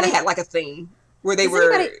Rule kind of had, like, a thing where they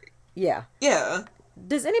were... Yeah.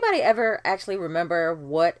 Does anybody ever actually remember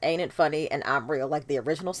what Ain't It Funny and I'm Real, like, the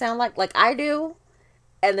original sound like? Like, I do.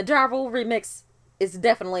 And the Ja Rule remix is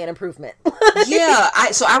definitely an improvement. Yeah,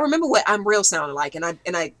 so I remember what I'm Real sounded like, and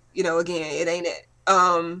I, you know, again, it ain't it.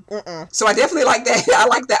 So I definitely like that. I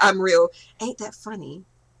like that I'm Real. Ain't That Funny?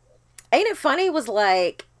 Ain't It Funny was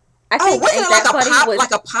like, I think wasn't Ain't it That like Funny was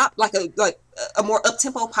like a pop, like a more up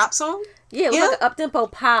tempo pop song? Yeah, it was like an up tempo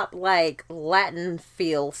pop, like Latin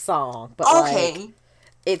feel song, but like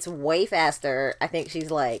it's way faster. I think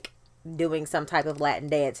she's like doing some type of Latin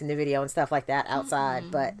dance in the video and stuff like that outside,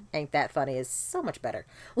 but Ain't That Funny is so much better.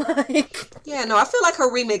 Like, yeah, no, I feel like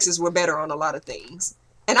her remixes were better on a lot of things.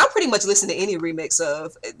 And I'll pretty much listen to any remix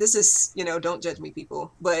of, this is, you know, don't judge me,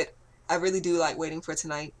 people, but I really do like Waiting for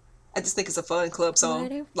Tonight. I just think it's a fun club song.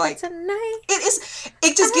 Waiting like for tonight.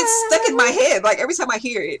 It just gets stuck in my head. Like, every time I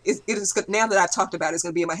hear it, it is, now that I've talked about it, it's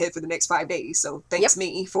going to be in my head for the next 5 days. So thanks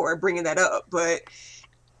me for bringing that up. But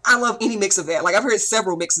I love any mix of that. Like, I've heard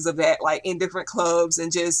several mixes of that, like, in different clubs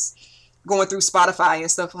and just going through Spotify and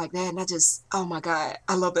stuff like that. And I just, oh my God,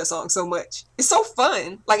 I love that song so much. It's so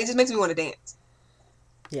fun. Like, it just makes me want to dance.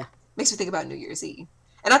 Yeah. Makes me think about New Year's Eve.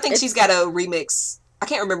 And I think she's got a remix. I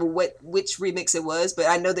can't remember which remix it was, but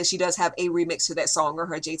I know that she does have a remix to that song, or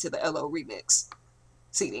her J to the LO remix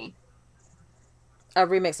CD. A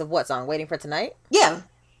remix of what song? Waiting for Tonight? Yeah.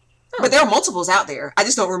 But there are multiples out there. I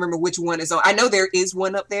just don't remember which one is on. I know there is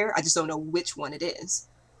one up there. I just don't know which one it is.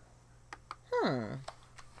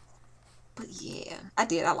 But yeah, I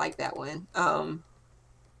did. I like that one. I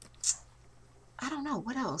don't know.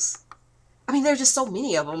 What else? I mean, there's just so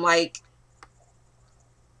many of them. Like,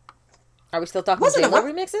 are we still talking J-Lo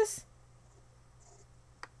remixes?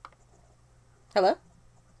 Hello?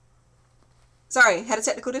 Sorry, had a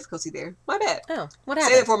technical difficulty there. My bad. Oh, what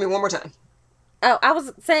happened? Say that for me one more time. Oh, I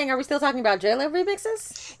was saying, are we still talking about J-Lo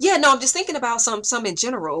remixes? Yeah, no, I'm just thinking about some in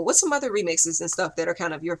general. What's some other remixes and stuff that are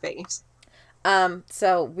kind of your faves?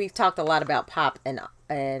 So we've talked a lot about pop and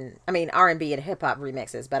I mean R&B and hip hop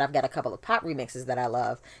remixes, but I've got a couple of pop remixes that I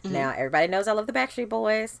love. Now, everybody knows I love the Backstreet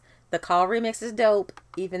Boys. The Call remix is dope,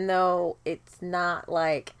 even though it's not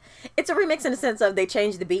like, it's a remix in the sense of they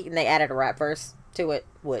changed the beat and they added a rap verse to it,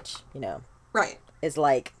 which, you know, is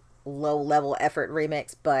like low level effort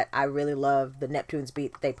remix, but I really love the Neptunes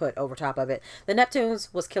beat that they put over top of it. The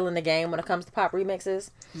Neptunes was killing the game when it comes to pop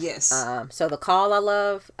remixes. Yes. So The Call I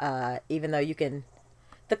love, even though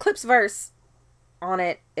the Clips verse on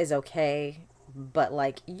it is okay, but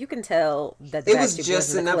like you can tell that the it was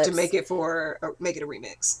just enough to make it a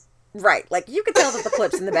remix. Right, like you could tell that the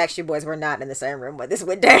Clips and the Backstreet Boys were not in the same room when this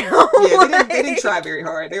went down. Yeah, they didn't try very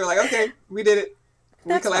hard. They were like, okay, we did it.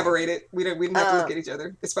 We collaborated. We didn't have to look at each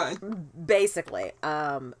other. It's fine. Basically,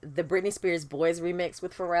 the Britney Spears Boys remix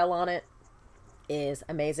with Pharrell on it is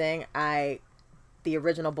amazing. The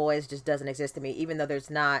original Boys just doesn't exist to me, even though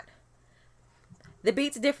there's not... The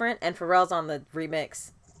beat's different, and Pharrell's on the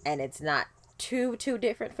remix, and it's not too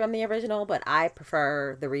different from the original, but I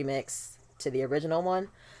prefer the remix to the original one.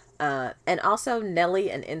 And also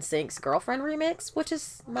Nelly and NSYNC's Girlfriend remix, which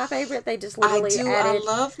is my favorite. They just literally added... I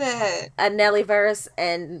love that. A Nelly verse,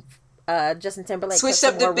 and Justin Timberlake switched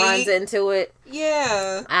put up some more the beat. runs into it.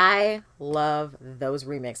 Yeah. I love those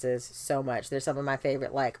remixes so much. They're some of my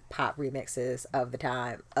favorite, like, pop remixes of the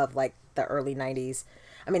time, of, like, the early 90s.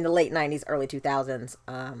 I mean, the late 90s, early 2000s.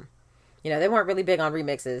 They weren't really big on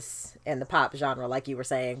remixes in the pop genre, like you were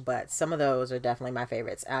saying, but some of those are definitely my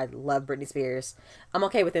favorites. I love Britney Spears. I'm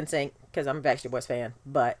okay with NSYNC, because I'm a Backstreet Boys fan,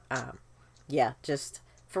 but, just,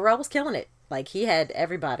 Pharrell was killing it. Like, he had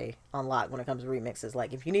everybody on lock when it comes to remixes.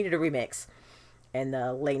 Like, if you needed a remix in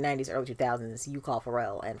the late 90s, early 2000s, you call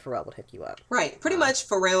Pharrell, and Pharrell would hook you up. Right. Pretty much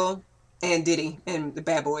Pharrell and Diddy and the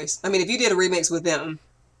Bad Boys. I mean, if you did a remix with them,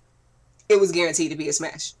 it was guaranteed to be a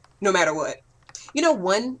smash, no matter what.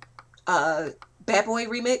 One Bad Boy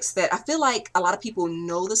remix that I feel like a lot of people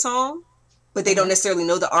know the song, but they don't necessarily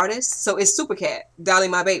know the artist. So it's Supercat, Dolly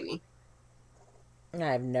My Baby.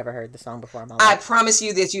 I've never heard the song before in my life. I life. promise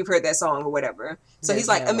you that you've heard that song or whatever. So he's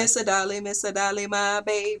like, Miss a Dolly, my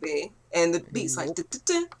baby. And the beat's like,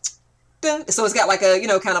 so it's got like a,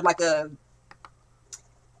 kind of like a,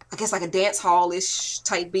 I guess like a dance hall-ish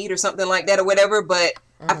type beat or something like that or whatever. But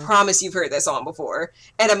I promise you've heard that song before.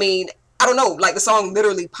 And I mean, I don't know, like the song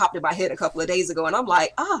literally popped in my head a couple of days ago. And I'm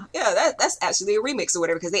like, that's actually a remix or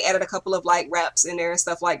whatever. Because they added a couple of like raps in there and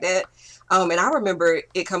stuff like that. And I remember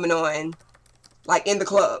it coming on like in the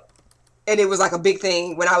club, and it was like a big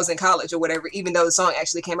thing when I was in college or whatever, even though the song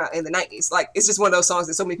actually came out in the 90s. Like, it's just one of those songs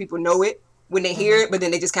that so many people know it when they hear it, but then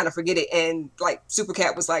they just kind of forget it. And like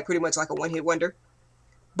Supercat was like pretty much like a one-hit wonder.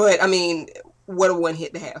 But I mean, what a one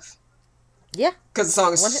hit to have. Yeah. Because the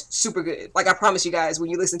song is super good. Like, I promise you guys, when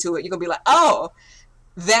you listen to it, you're gonna be like, oh,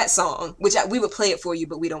 that song, which we would play it for you,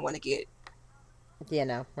 but we don't want to get we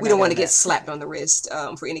don't want to get slapped on the wrist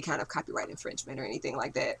for any kind of copyright infringement or anything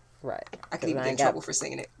like that. Right. I could even get in trouble for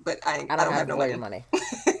singing it, but I don't have no money.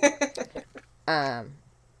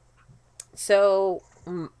 So,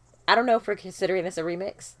 I don't know if we're considering this a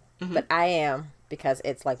remix, but I am, because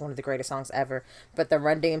it's like one of the greatest songs ever. But the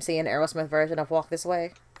Run DMC and Aerosmith version of Walk This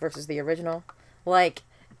Way versus the original, like,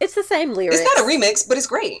 it's the same lyrics. It's not a remix, but it's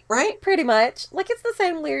great, right? Pretty much. Like, it's the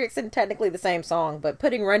same lyrics and technically the same song, but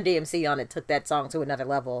putting Run DMC on it took that song to another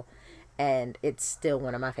level, and it's still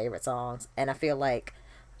one of my favorite songs. And I feel like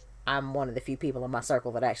I'm one of the few people in my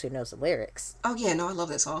circle that actually knows the lyrics. Oh, yeah, no, I love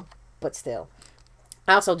that song. But still.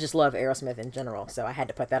 I also just love Aerosmith in general, so I had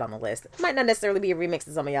to put that on the list. It might not necessarily be a remix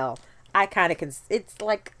to some of y'all. I kind of it's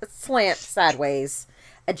like a slant, sideways,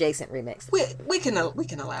 adjacent remix. We can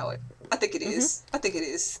allow it. I think it is. I think it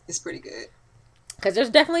is. It's pretty good. Because there's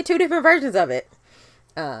definitely two different versions of it.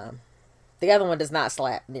 The other one does not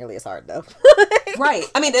slap nearly as hard, though. Right.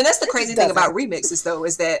 I mean, and that's the crazy thing about remixes, though,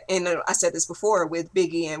 is that, and I said this before with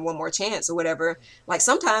Biggie and One More Chance or whatever, like,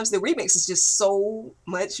 sometimes the remix is just so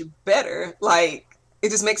much better. Like, it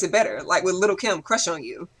just makes it better. Like, with Lil' Kim, Crush on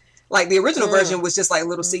You. Like, the original version was just, like,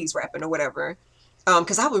 Little C's rapping or whatever.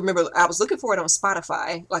 Because I remember I was looking for it on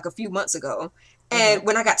Spotify, like, a few months ago. And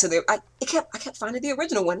when I got to I kept finding the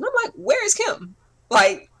original one. And I'm like, where is Kim?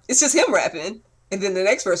 Like, it's just him rapping. And then the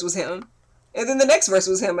next verse was him. And then the next verse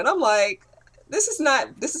was him. And I'm like, this is not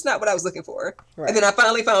what I was looking for. Right. And then I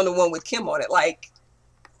finally found the one with Kim on it. Like,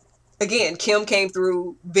 again, Kim came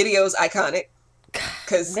through, videos iconic.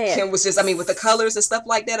 Because Kim was just, I mean, with the colors and stuff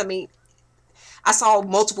like that, I mean, I saw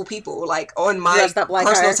multiple people, like, on my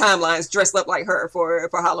personal timelines dressed up like her for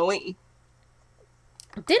Halloween.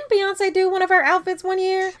 Didn't Beyonce do one of her outfits one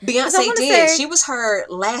year? Beyonce did. She was her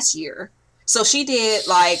last year. So she did,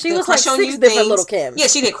 like, she the Crush like on You things. Little Kim. Yeah,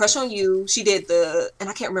 she did Crush on You. She did and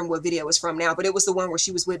I can't remember what video it was from now, but it was the one where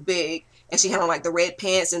she was with Big, and she had on, like, the red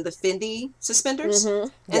pants and the Fendi suspenders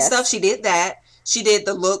and stuff. She did that. She did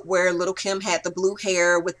the look where Lil' Kim had the blue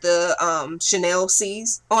hair with the Chanel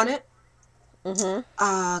C's on it.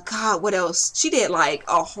 God, what else? She did, like,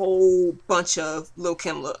 a whole bunch of Lil'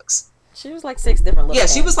 Kim looks. She was like 6 different Lil' Kims. Yeah,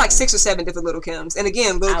 she was like 6 or 7 different Lil' Kims. And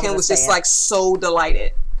again, Lil' Kim was just, like, so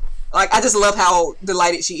delighted. Like, I just love how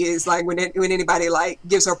delighted she is, like, when anybody, like,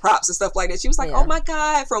 gives her props and stuff like that. She was like, oh, my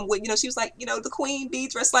God, from what, she was like, the queen bee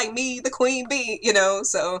dressed like me, the queen bee,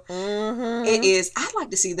 so it is. I'd like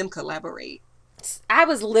to see them collaborate. I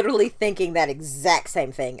was literally thinking that exact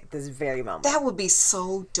same thing at this very moment. That would be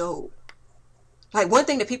so dope. like one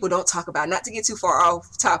thing that people don't talk about, not to get too far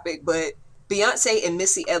off topic, but Beyonce and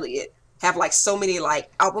Missy Elliott have like so many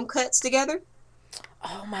like album cuts together.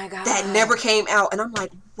 Oh my God. That never came out. And I'm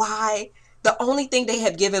like, why? The only thing they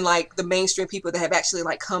have given like the mainstream people that have actually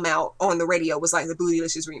like come out on the radio was like the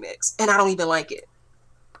Bootylicious remix. And I don't even like it.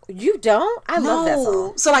 You don't? I love that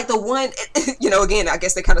song. So like the one, you know, again, I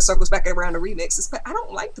guess that kind of circles back around the remixes, but I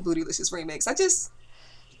don't like the Bootylicious remix.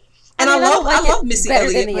 I love Missy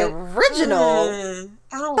Elliott than the original.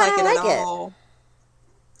 I don't like it at all.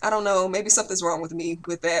 I don't know. Maybe something's wrong with me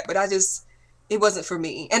with that, but it wasn't for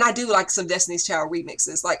me. And I do like some Destiny's Child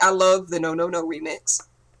remixes. Like I love the No No No remix.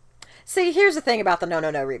 See, here's the thing about the No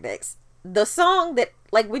No No remix. The song that,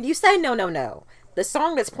 like, when you say No No No, the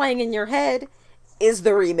song that's playing in your head is the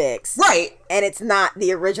remix. Right. And it's not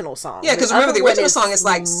the original song. Yeah, because remember, the original song is,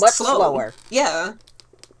 like, much slower. Yeah.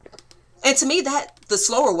 And to me, the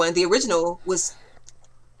slower one, the original, was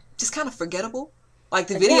just kind of forgettable. Like,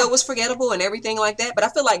 the video was forgettable and everything like that. But I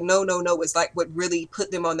feel like No No No was, like, what really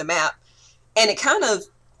put them on the map. And it kind of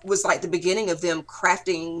was, like, the beginning of them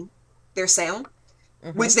crafting their sound.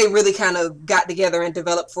 Mm-hmm. Which they really kind of got together and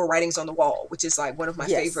developed for Writings on the Wall, which is like one of my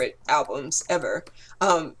favorite albums ever.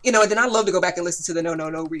 You know, and then I love to go back and listen to the No No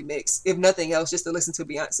No remix, if nothing else, just to listen to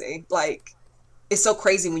Beyonce. Like, it's so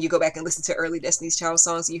crazy when you go back and listen to early Destiny's Child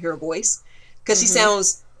songs and you hear her voice. Because she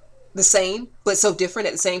sounds the same, but so different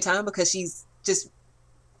at the same time because she's just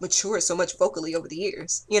matured so much vocally over the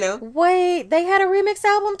years, you know? Wait, they had a remix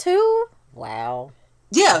album too? Wow.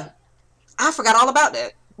 Yeah. I forgot all about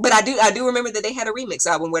that. But I do remember that they had a remix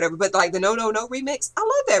album, whatever. But like the No No No remix, I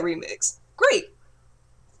love that remix. Great.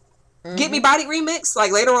 Mm-hmm. Get Me Bodied remix,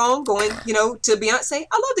 like later on going, you know, to Beyonce.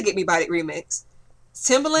 I love the Get Me Bodied remix.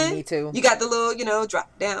 Timbaland. Me too. You got the little, you know,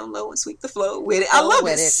 drop down low and sweep the flow with it. I love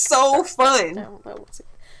it. So fun.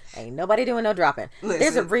 Ain't nobody doing no dropping. Listen.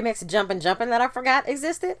 There's a remix of Jumpin' Jumpin' that I forgot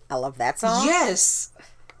existed. I love that song. Yes.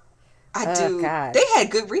 I do. God. They had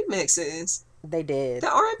good remixes. They did. The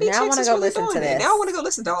R&B now I want to go really listen to this. Now I want to go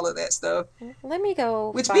listen to all of that stuff. Let me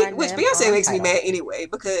go. Which Beyonce makes me mad anyway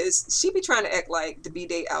because she be trying to act like the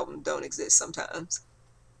B-Day album don't exist sometimes.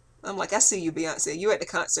 I'm like, I see you, Beyonce. You at the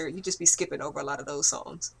concert, you just be skipping over a lot of those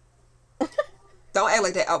songs. Don't act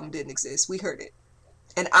like that album didn't exist. We heard it,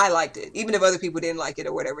 and I liked it, even if other people didn't like it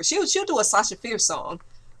or whatever. She'll do a Sasha Fierce song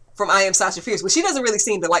from I Am Sasha Fierce, but she doesn't really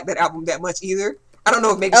seem to like that album that much either. I don't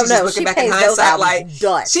know if maybe she's just looking back in hindsight like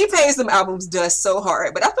dust. She pays them albums dust so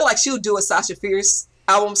hard. But I feel like she'll do a Sasha Fierce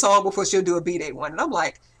album song before she'll do a B-Day one. And I'm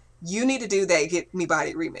like, you need to do that Get Me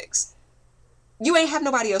Bodied remix. You ain't have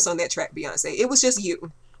nobody else on that track, Beyonce. It was just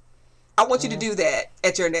you. I want you to do that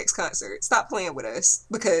at your next concert. Stop playing with us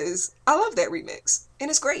because I love that remix.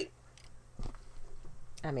 And it's great.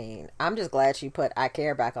 I mean, I'm just glad she put I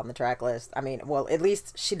Care back on the track list. I mean, well, at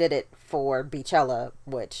least she did it for Beachella,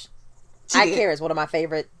 which... I Care is one of my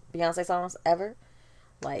favorite Beyonce songs ever.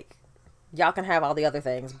 Like, y'all can have all the other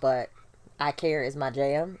things, but I Care is my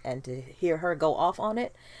jam, and to hear her go off on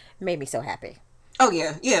it made me so happy. Oh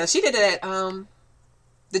yeah, yeah, she did it at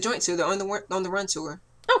the joint tour, on the Run tour.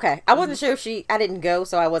 Okay, I wasn't sure if I didn't go,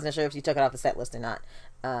 so I wasn't sure if she took it off the set list or not.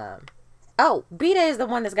 Oh, B-Day is the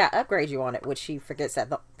one that's got Upgrade You on it, which she forgets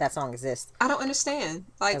that song exists. I don't understand.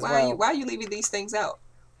 Like, why are you leaving these things out?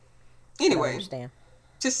 Anyway, I don't understand.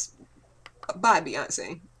 Just. Bye,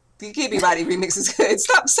 Beyonce. The Get Me Body remix is good.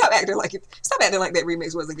 Stop acting like that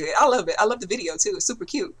remix wasn't good. I love it. I love the video too. It's super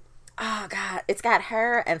cute. Oh God, it's got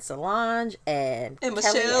her and Solange and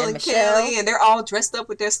Michelle and Kelly, and they're all dressed up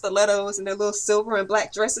with their stilettos and their little silver and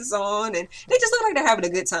black dresses on, and they just look like they're having a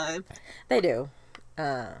good time. They do.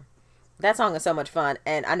 That song is so much fun,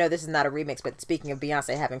 and I know this is not a remix, but speaking of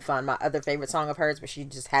Beyonce having fun, my other favorite song of hers, where she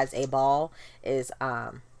just has a ball, is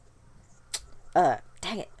dang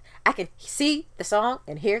it. I can see the song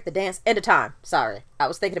and hear the dance. End of Time. Sorry. I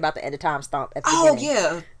was thinking about the End of Time stomp at the beginning. Oh,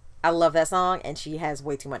 yeah. I love that song, and she has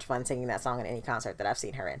way too much fun singing that song in any concert that I've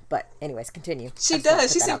seen her in. But anyways, continue. She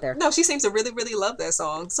does. She seems to really, really love that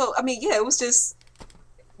song. So, I mean, yeah, it was just...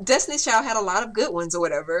 Destiny's Child had a lot of good ones or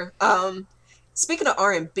whatever. Speaking of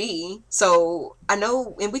R&B, so I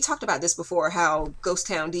know, and we talked about this before, how Ghost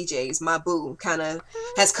Town DJs, My Boo, kind of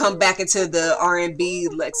has come back into the R&B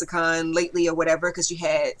lexicon lately or whatever, because you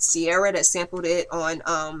had Sierra that sampled it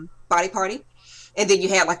on Body Party, and then you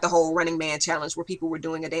had like the whole Running Man challenge where people were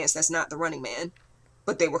doing a dance that's not the Running Man,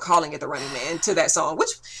 but they were calling it the Running Man to that song, which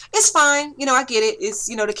is fine. You know, I get it. It's,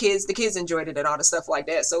 you know, the kids enjoyed it and all the stuff like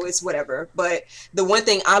that, so it's whatever. But the one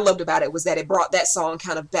thing I loved about it was that it brought that song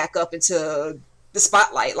kind of back up into the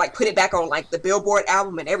spotlight, like put it back on like the Billboard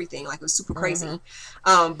album and everything. Like, it was super crazy.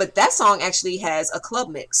 But that song actually has a club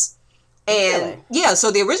mix. And yeah,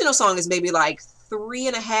 so the original song is maybe like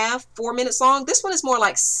 3.5, 4 minutes long. This one is more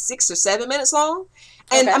like 6 or 7 minutes long.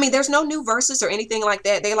 And I mean, there's no new verses or anything like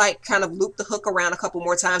that. They like kind of loop the hook around a couple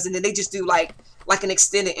more times, and then they just do like an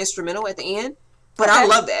extended instrumental at the end. But I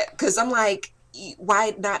love that because I'm like,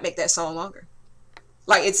 why not make that song longer?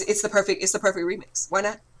 Like it's the perfect remix. Why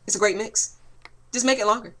not? It's a great mix. Just make it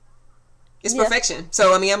longer. It's perfection.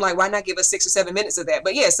 So I mean, I'm like, why not give us 6 or 7 minutes of that?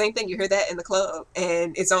 But yeah, same thing. You hear that in the club,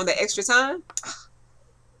 and it's on the extra time.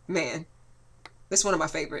 Man, that's one of my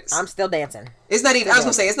favorites. I'm still dancing. It's not even. I was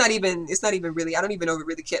gonna say it's not even really. I don't even know if it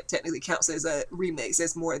really technically counts as a remix.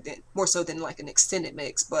 It's more so than like an extended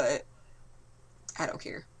mix. But I don't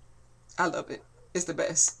care. I love it. It's the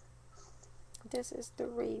best. This is the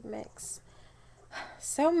remix.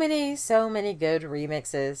 So many good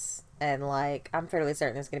remixes, and like I'm fairly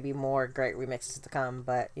certain there's going to be more great remixes to come.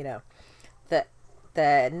 But you know, the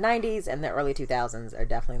 90s and the early 2000s are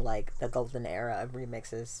definitely like the golden era of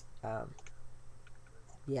remixes.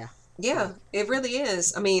 Yeah, it really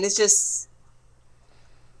is. I mean, it's just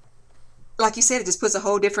like you said. It just puts a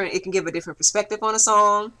whole different. It can give a different perspective on a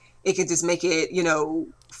song. It can just make it,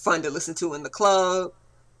 fun to listen to in the club.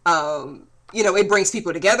 It brings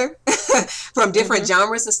people together from different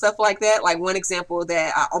genres and stuff like that. Like one example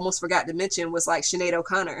that I almost forgot to mention was like Sinead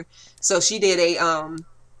O'Connor. So she did a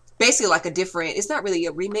basically like a different. It's not really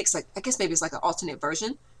a remix. Like I guess maybe it's like an alternate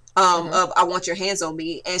version of "I Want Your Hands on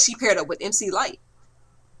Me," and she paired up with MC Lyte.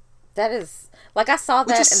 That is like I saw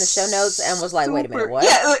that in the show notes and was like, wait a minute, what?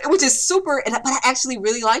 Yeah, which is super. But I actually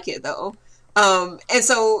really like it though. And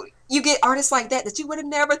so you get artists like that you would have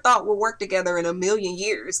never thought would work together in a million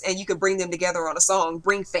years, and you could bring them together on a song,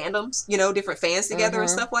 bring fandoms, different fans together and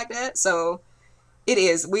stuff like that. So it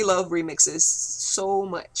is. We love remixes so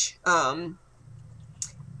much. I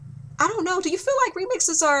don't know. Do you feel like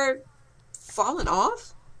remixes are falling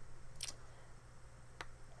off?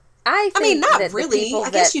 I mean, not really.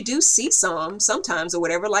 I guess you do see sometimes or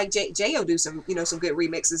whatever. Like J.O. do some, some good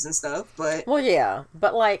remixes and stuff. But well, yeah.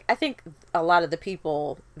 But like, I think a lot of the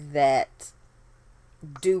people that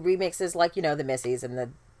do remixes, like the Missies and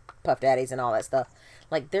the Puff Daddies and all that stuff,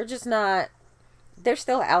 like they're just not. They're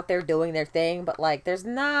still out there doing their thing, but like, there's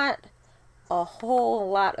not a whole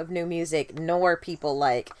lot of new music, nor people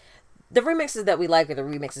like the remixes that we like are the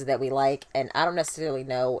remixes that we like, and I don't necessarily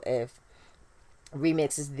know if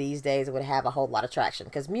remixes these days would have a whole lot of traction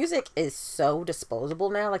because music is so disposable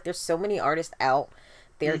now. Like there's so many artists out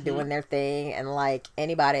there doing their thing, and like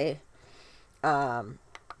anybody can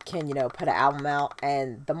put an album out,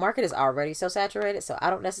 and the market is already so saturated. So I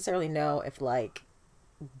don't necessarily know if like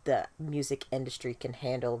the music industry can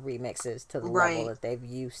handle remixes to the level that they've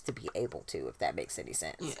used to be able to, if that makes any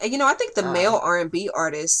sense. Yeah. And I think the male R&B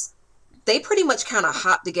artists, they pretty much kind of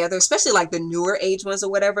hop together, especially like the newer age ones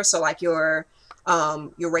or whatever. So like your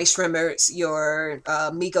Ray Shrimmers, your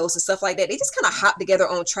Migos and stuff like that, they just kind of hop together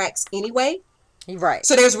on tracks anyway. Right.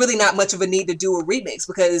 So there's really not much of a need to do a remix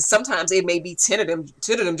because sometimes it may be 10 of them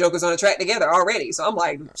jokers on a track together already. So I'm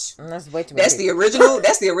like, that's way too many. That's the original.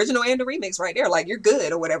 That's the original and the remix right there. Like you're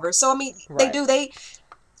good or whatever. So I mean,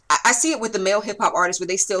 I see it with the male hip hop artists where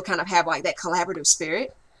they still kind of have like that collaborative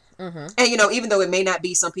spirit. And even though it may not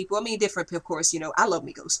be some people, I mean, different. Of course, I love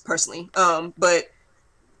Migos personally. But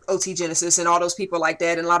OT Genesis and all those people like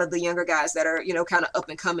that, and a lot of the younger guys that are, kind of up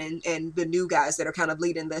and coming, and the new guys that are kind of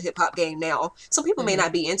leading the hip hop game now. Some people may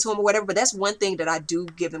not be into them or whatever, but that's one thing that I do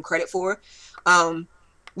give them credit for. I mean,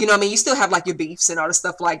 you still have like your beefs and all the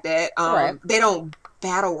stuff like that. They don't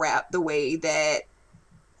battle rap the way that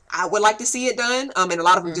I would like to see it done. And a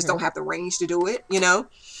lot of them just don't have the range to do it,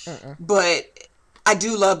 But I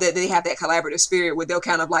do love that they have that collaborative spirit where they'll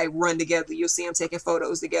kind of like run together. You'll see them taking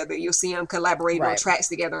photos together. You'll see them collaborating on tracks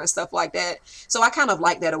together and stuff like that. So I kind of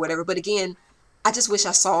like that or whatever. But again, I just wish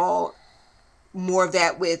I saw more of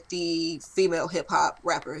that with the female hip hop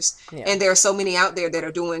rappers. Yeah. And there are so many out there that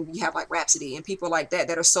are doing, you have like Rhapsody and people like that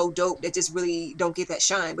are so dope that just really don't get that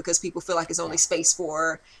shine because people feel like it's only space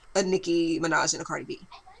for a Nicki Minaj and a Cardi B.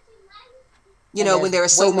 When there are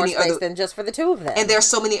so many other than just for the two of them, and there are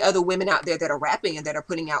so many other women out there that are rapping and that are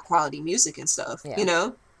putting out quality music and stuff, and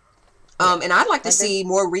I'd like to see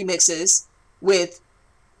more remixes with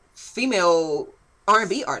female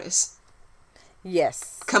R&B artists.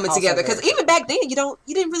 Yes, coming together because even back then you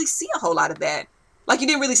didn't really see a whole lot of that. Like you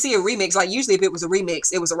didn't really see a remix. Like usually if it was a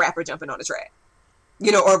remix, it was a rapper jumping on the track,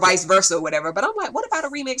 or vice versa or whatever. But I'm like, what about a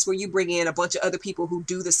remix where you bring in a bunch of other people who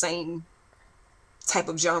do the same type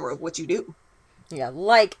of genre of what you do? Yeah,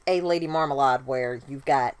 like a Lady Marmalade where you've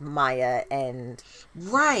got Maya and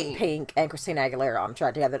Pink and Christina Aguilera on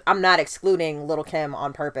track together. I'm not excluding Lil' Kim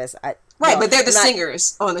on purpose. Right, but they're the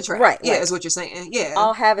singers on the track. Right. Yeah, like, is what you're saying. Yeah.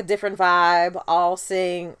 All have a different vibe. All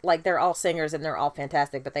sing, like, they're all singers and they're all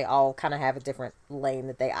fantastic, but they all kind of have a different lane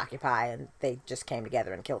that they occupy, and they just came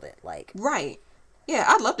together and killed it. Like, right. Yeah,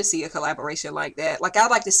 I'd love to see a collaboration like that. Like,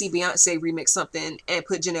 I'd like to see Beyonce remix something and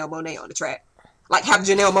put Janelle Monáe on the track. Like, have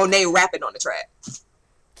Janelle Monáe rapping on the track.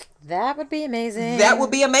 That would be amazing. That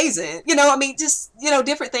would be amazing. You know, I mean, just, you know,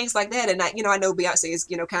 different things like that. And I know Beyonce is,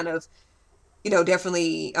 you know, kind of, you know,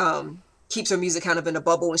 definitely keeps her music kind of in a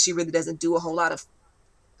bubble, and she really doesn't do a whole lot of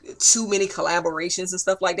too many collaborations and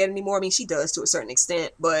stuff like that anymore. I mean, she does to a certain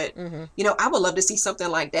extent, but, you know, I would love to see something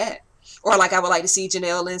like that. Or, like, I would like to see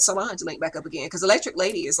Janelle and Solange link back up again, because Electric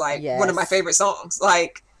Lady is, like, one of my favorite songs.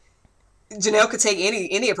 Like, Janelle could take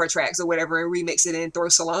any of her tracks or whatever and remix it and throw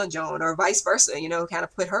Solange on, or vice versa, you know, kind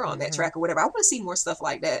of put her on that track or whatever. I want to see more stuff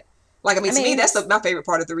like that. Like, I mean, to me, that's my favorite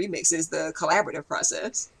part of the remix, is the collaborative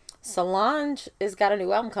process. Solange has got a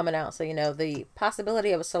new album coming out, so, you know, the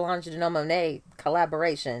possibility of a Solange and Janelle Monáe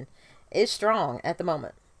collaboration is strong at the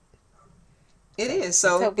moment. It is.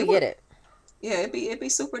 So let's hope we get it. Yeah, it'd be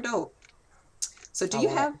super dope. So do you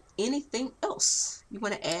have anything else you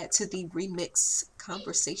want to add to the remix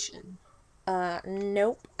conversation?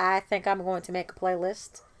 Nope. I think I'm going to make a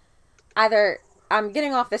playlist. Either I'm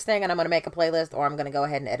getting off this thing and I'm going to make a playlist, or I'm going to go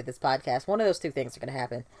ahead and edit this podcast. One of those two things are going to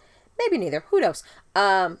happen. Maybe neither. Who knows?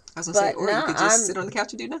 I was going to say, or you could just sit on the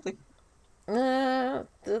couch and do nothing.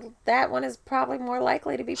 That one is probably more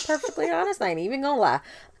likely, to be perfectly honest. I ain't even going to lie.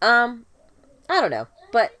 I don't know.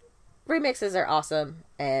 But remixes are awesome,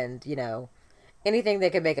 and, you know, anything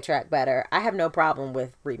that can make a track better. I have no problem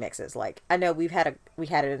with remixes. Like, I know we had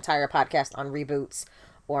an entire podcast on reboots,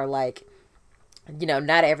 or, like, you know,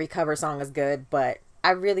 not every cover song is good, but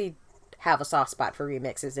I really have a soft spot for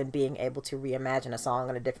remixes and being able to reimagine a song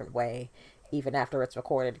in a different way even after it's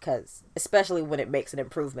recorded, because especially when it makes an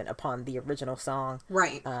improvement upon the original song.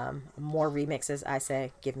 Right. More remixes, I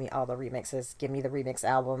say. Give me all the remixes. Give me the remix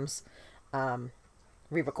albums.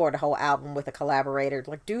 Re-record a whole album with a collaborator.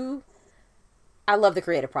 Like, I love the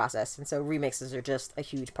creative process, and so remixes are just a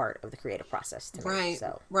huge part of the creative process to me. Right,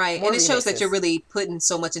 so, right. And it shows that you're really putting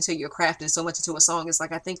so much into your craft and so much into a song. It's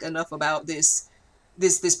like, I think enough about this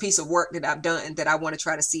piece of work that I've done that I want to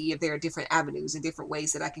try to see if there are different avenues and different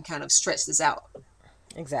ways that I can kind of stretch this out.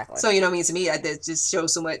 Exactly. So, you know what I mean? To me, that just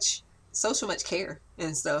shows so much care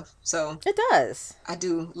and stuff. So it does. I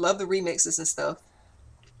do love the remixes and stuff.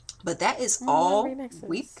 But that is all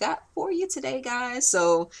we've got for you today, guys.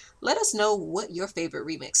 So let us know what your favorite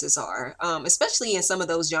remixes are, especially in some of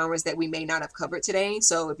those genres that we may not have covered today.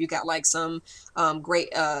 So if you got like some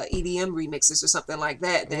great EDM remixes or something like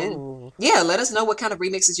that, then yeah, let us know what kind of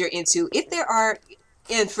remixes you're into. If there are,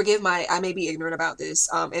 and forgive I may be ignorant about this,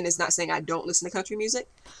 and it's not saying I don't listen to country music.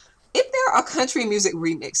 If there are country music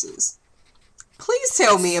remixes, please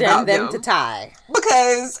tell me about them. Send them to Ty.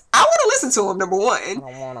 Because I want to listen to them, number one. I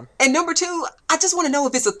don't want them. And number two, I just want to know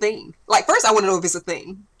if it's a thing. Like, first, I want to know if it's a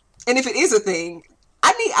thing. And if it is a thing,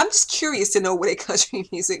 I'm just curious to know what a country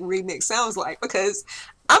music remix sounds like. Because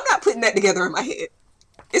I'm not putting that together in my head.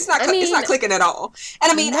 It's not clicking at all.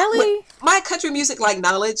 And I mean, my country music, like,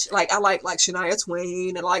 knowledge, like, I like Shania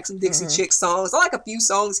Twain, and I like some Dixie Chick songs. I like a few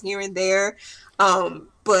songs here and there.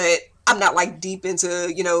 But I'm not like deep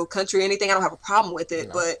into, you know, country or anything. I don't have a problem with it.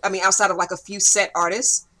 No. But I mean, outside of like a few set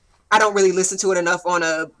artists, I don't really listen to it enough on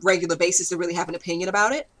a regular basis to really have an opinion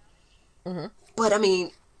about it. Mm-hmm. But I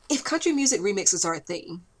mean, if country music remixes are a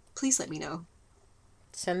thing, please let me know.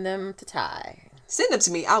 Send them to Ty. Send them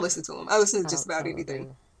to me. I'll listen to them. I'll listen to just about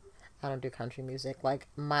anything. I don't do country music. Like,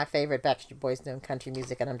 my favorite Backstreet Boys doing country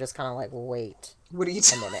music, and I'm just kind of like, wait. What are you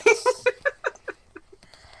a minute.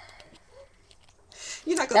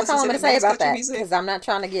 That's all I'm going to say about that, because I'm not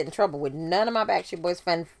trying to get in trouble with none of my Backstreet Boys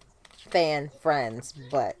fan friends,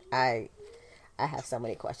 but I have so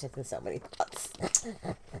many questions and so many thoughts.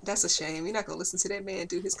 That's a shame. You're not going to listen to that man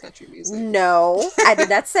do his country music. No, I did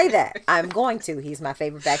not say that. I'm going to. He's my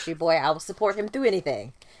favorite Backstreet Boy. I will support him through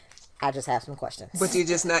anything. I just have some questions. But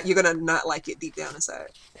you're going to not like it deep down inside.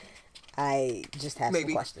 I just have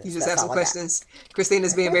some questions. You just have some questions.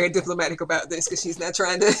 Christina's being very diplomatic about this because she's not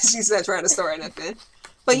trying to start nothing.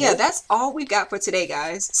 But yeah, that's all we've got for today,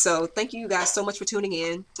 guys. So thank you guys so much for tuning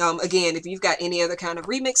in. Again, if you've got any other kind of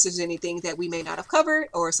remixes, anything that we may not have covered,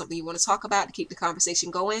 or something you want to talk about to keep the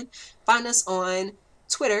conversation going, find us on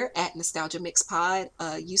Twitter at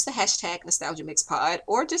NostalgiaMixPod. Use the hashtag NostalgiaMixPod,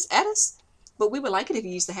 or just add us. But we would like it if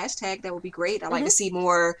you use the hashtag. That would be great. I'd like to see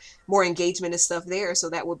more engagement and stuff there. So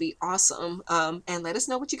that would be awesome. And let us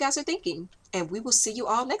know what you guys are thinking. And we will see you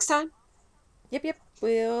all next time. Yep.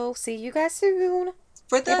 We'll see you guys soon.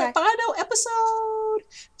 For the final episode.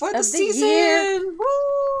 for the season.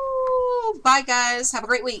 Woo! Bye, guys. Have a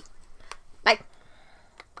great week. Bye.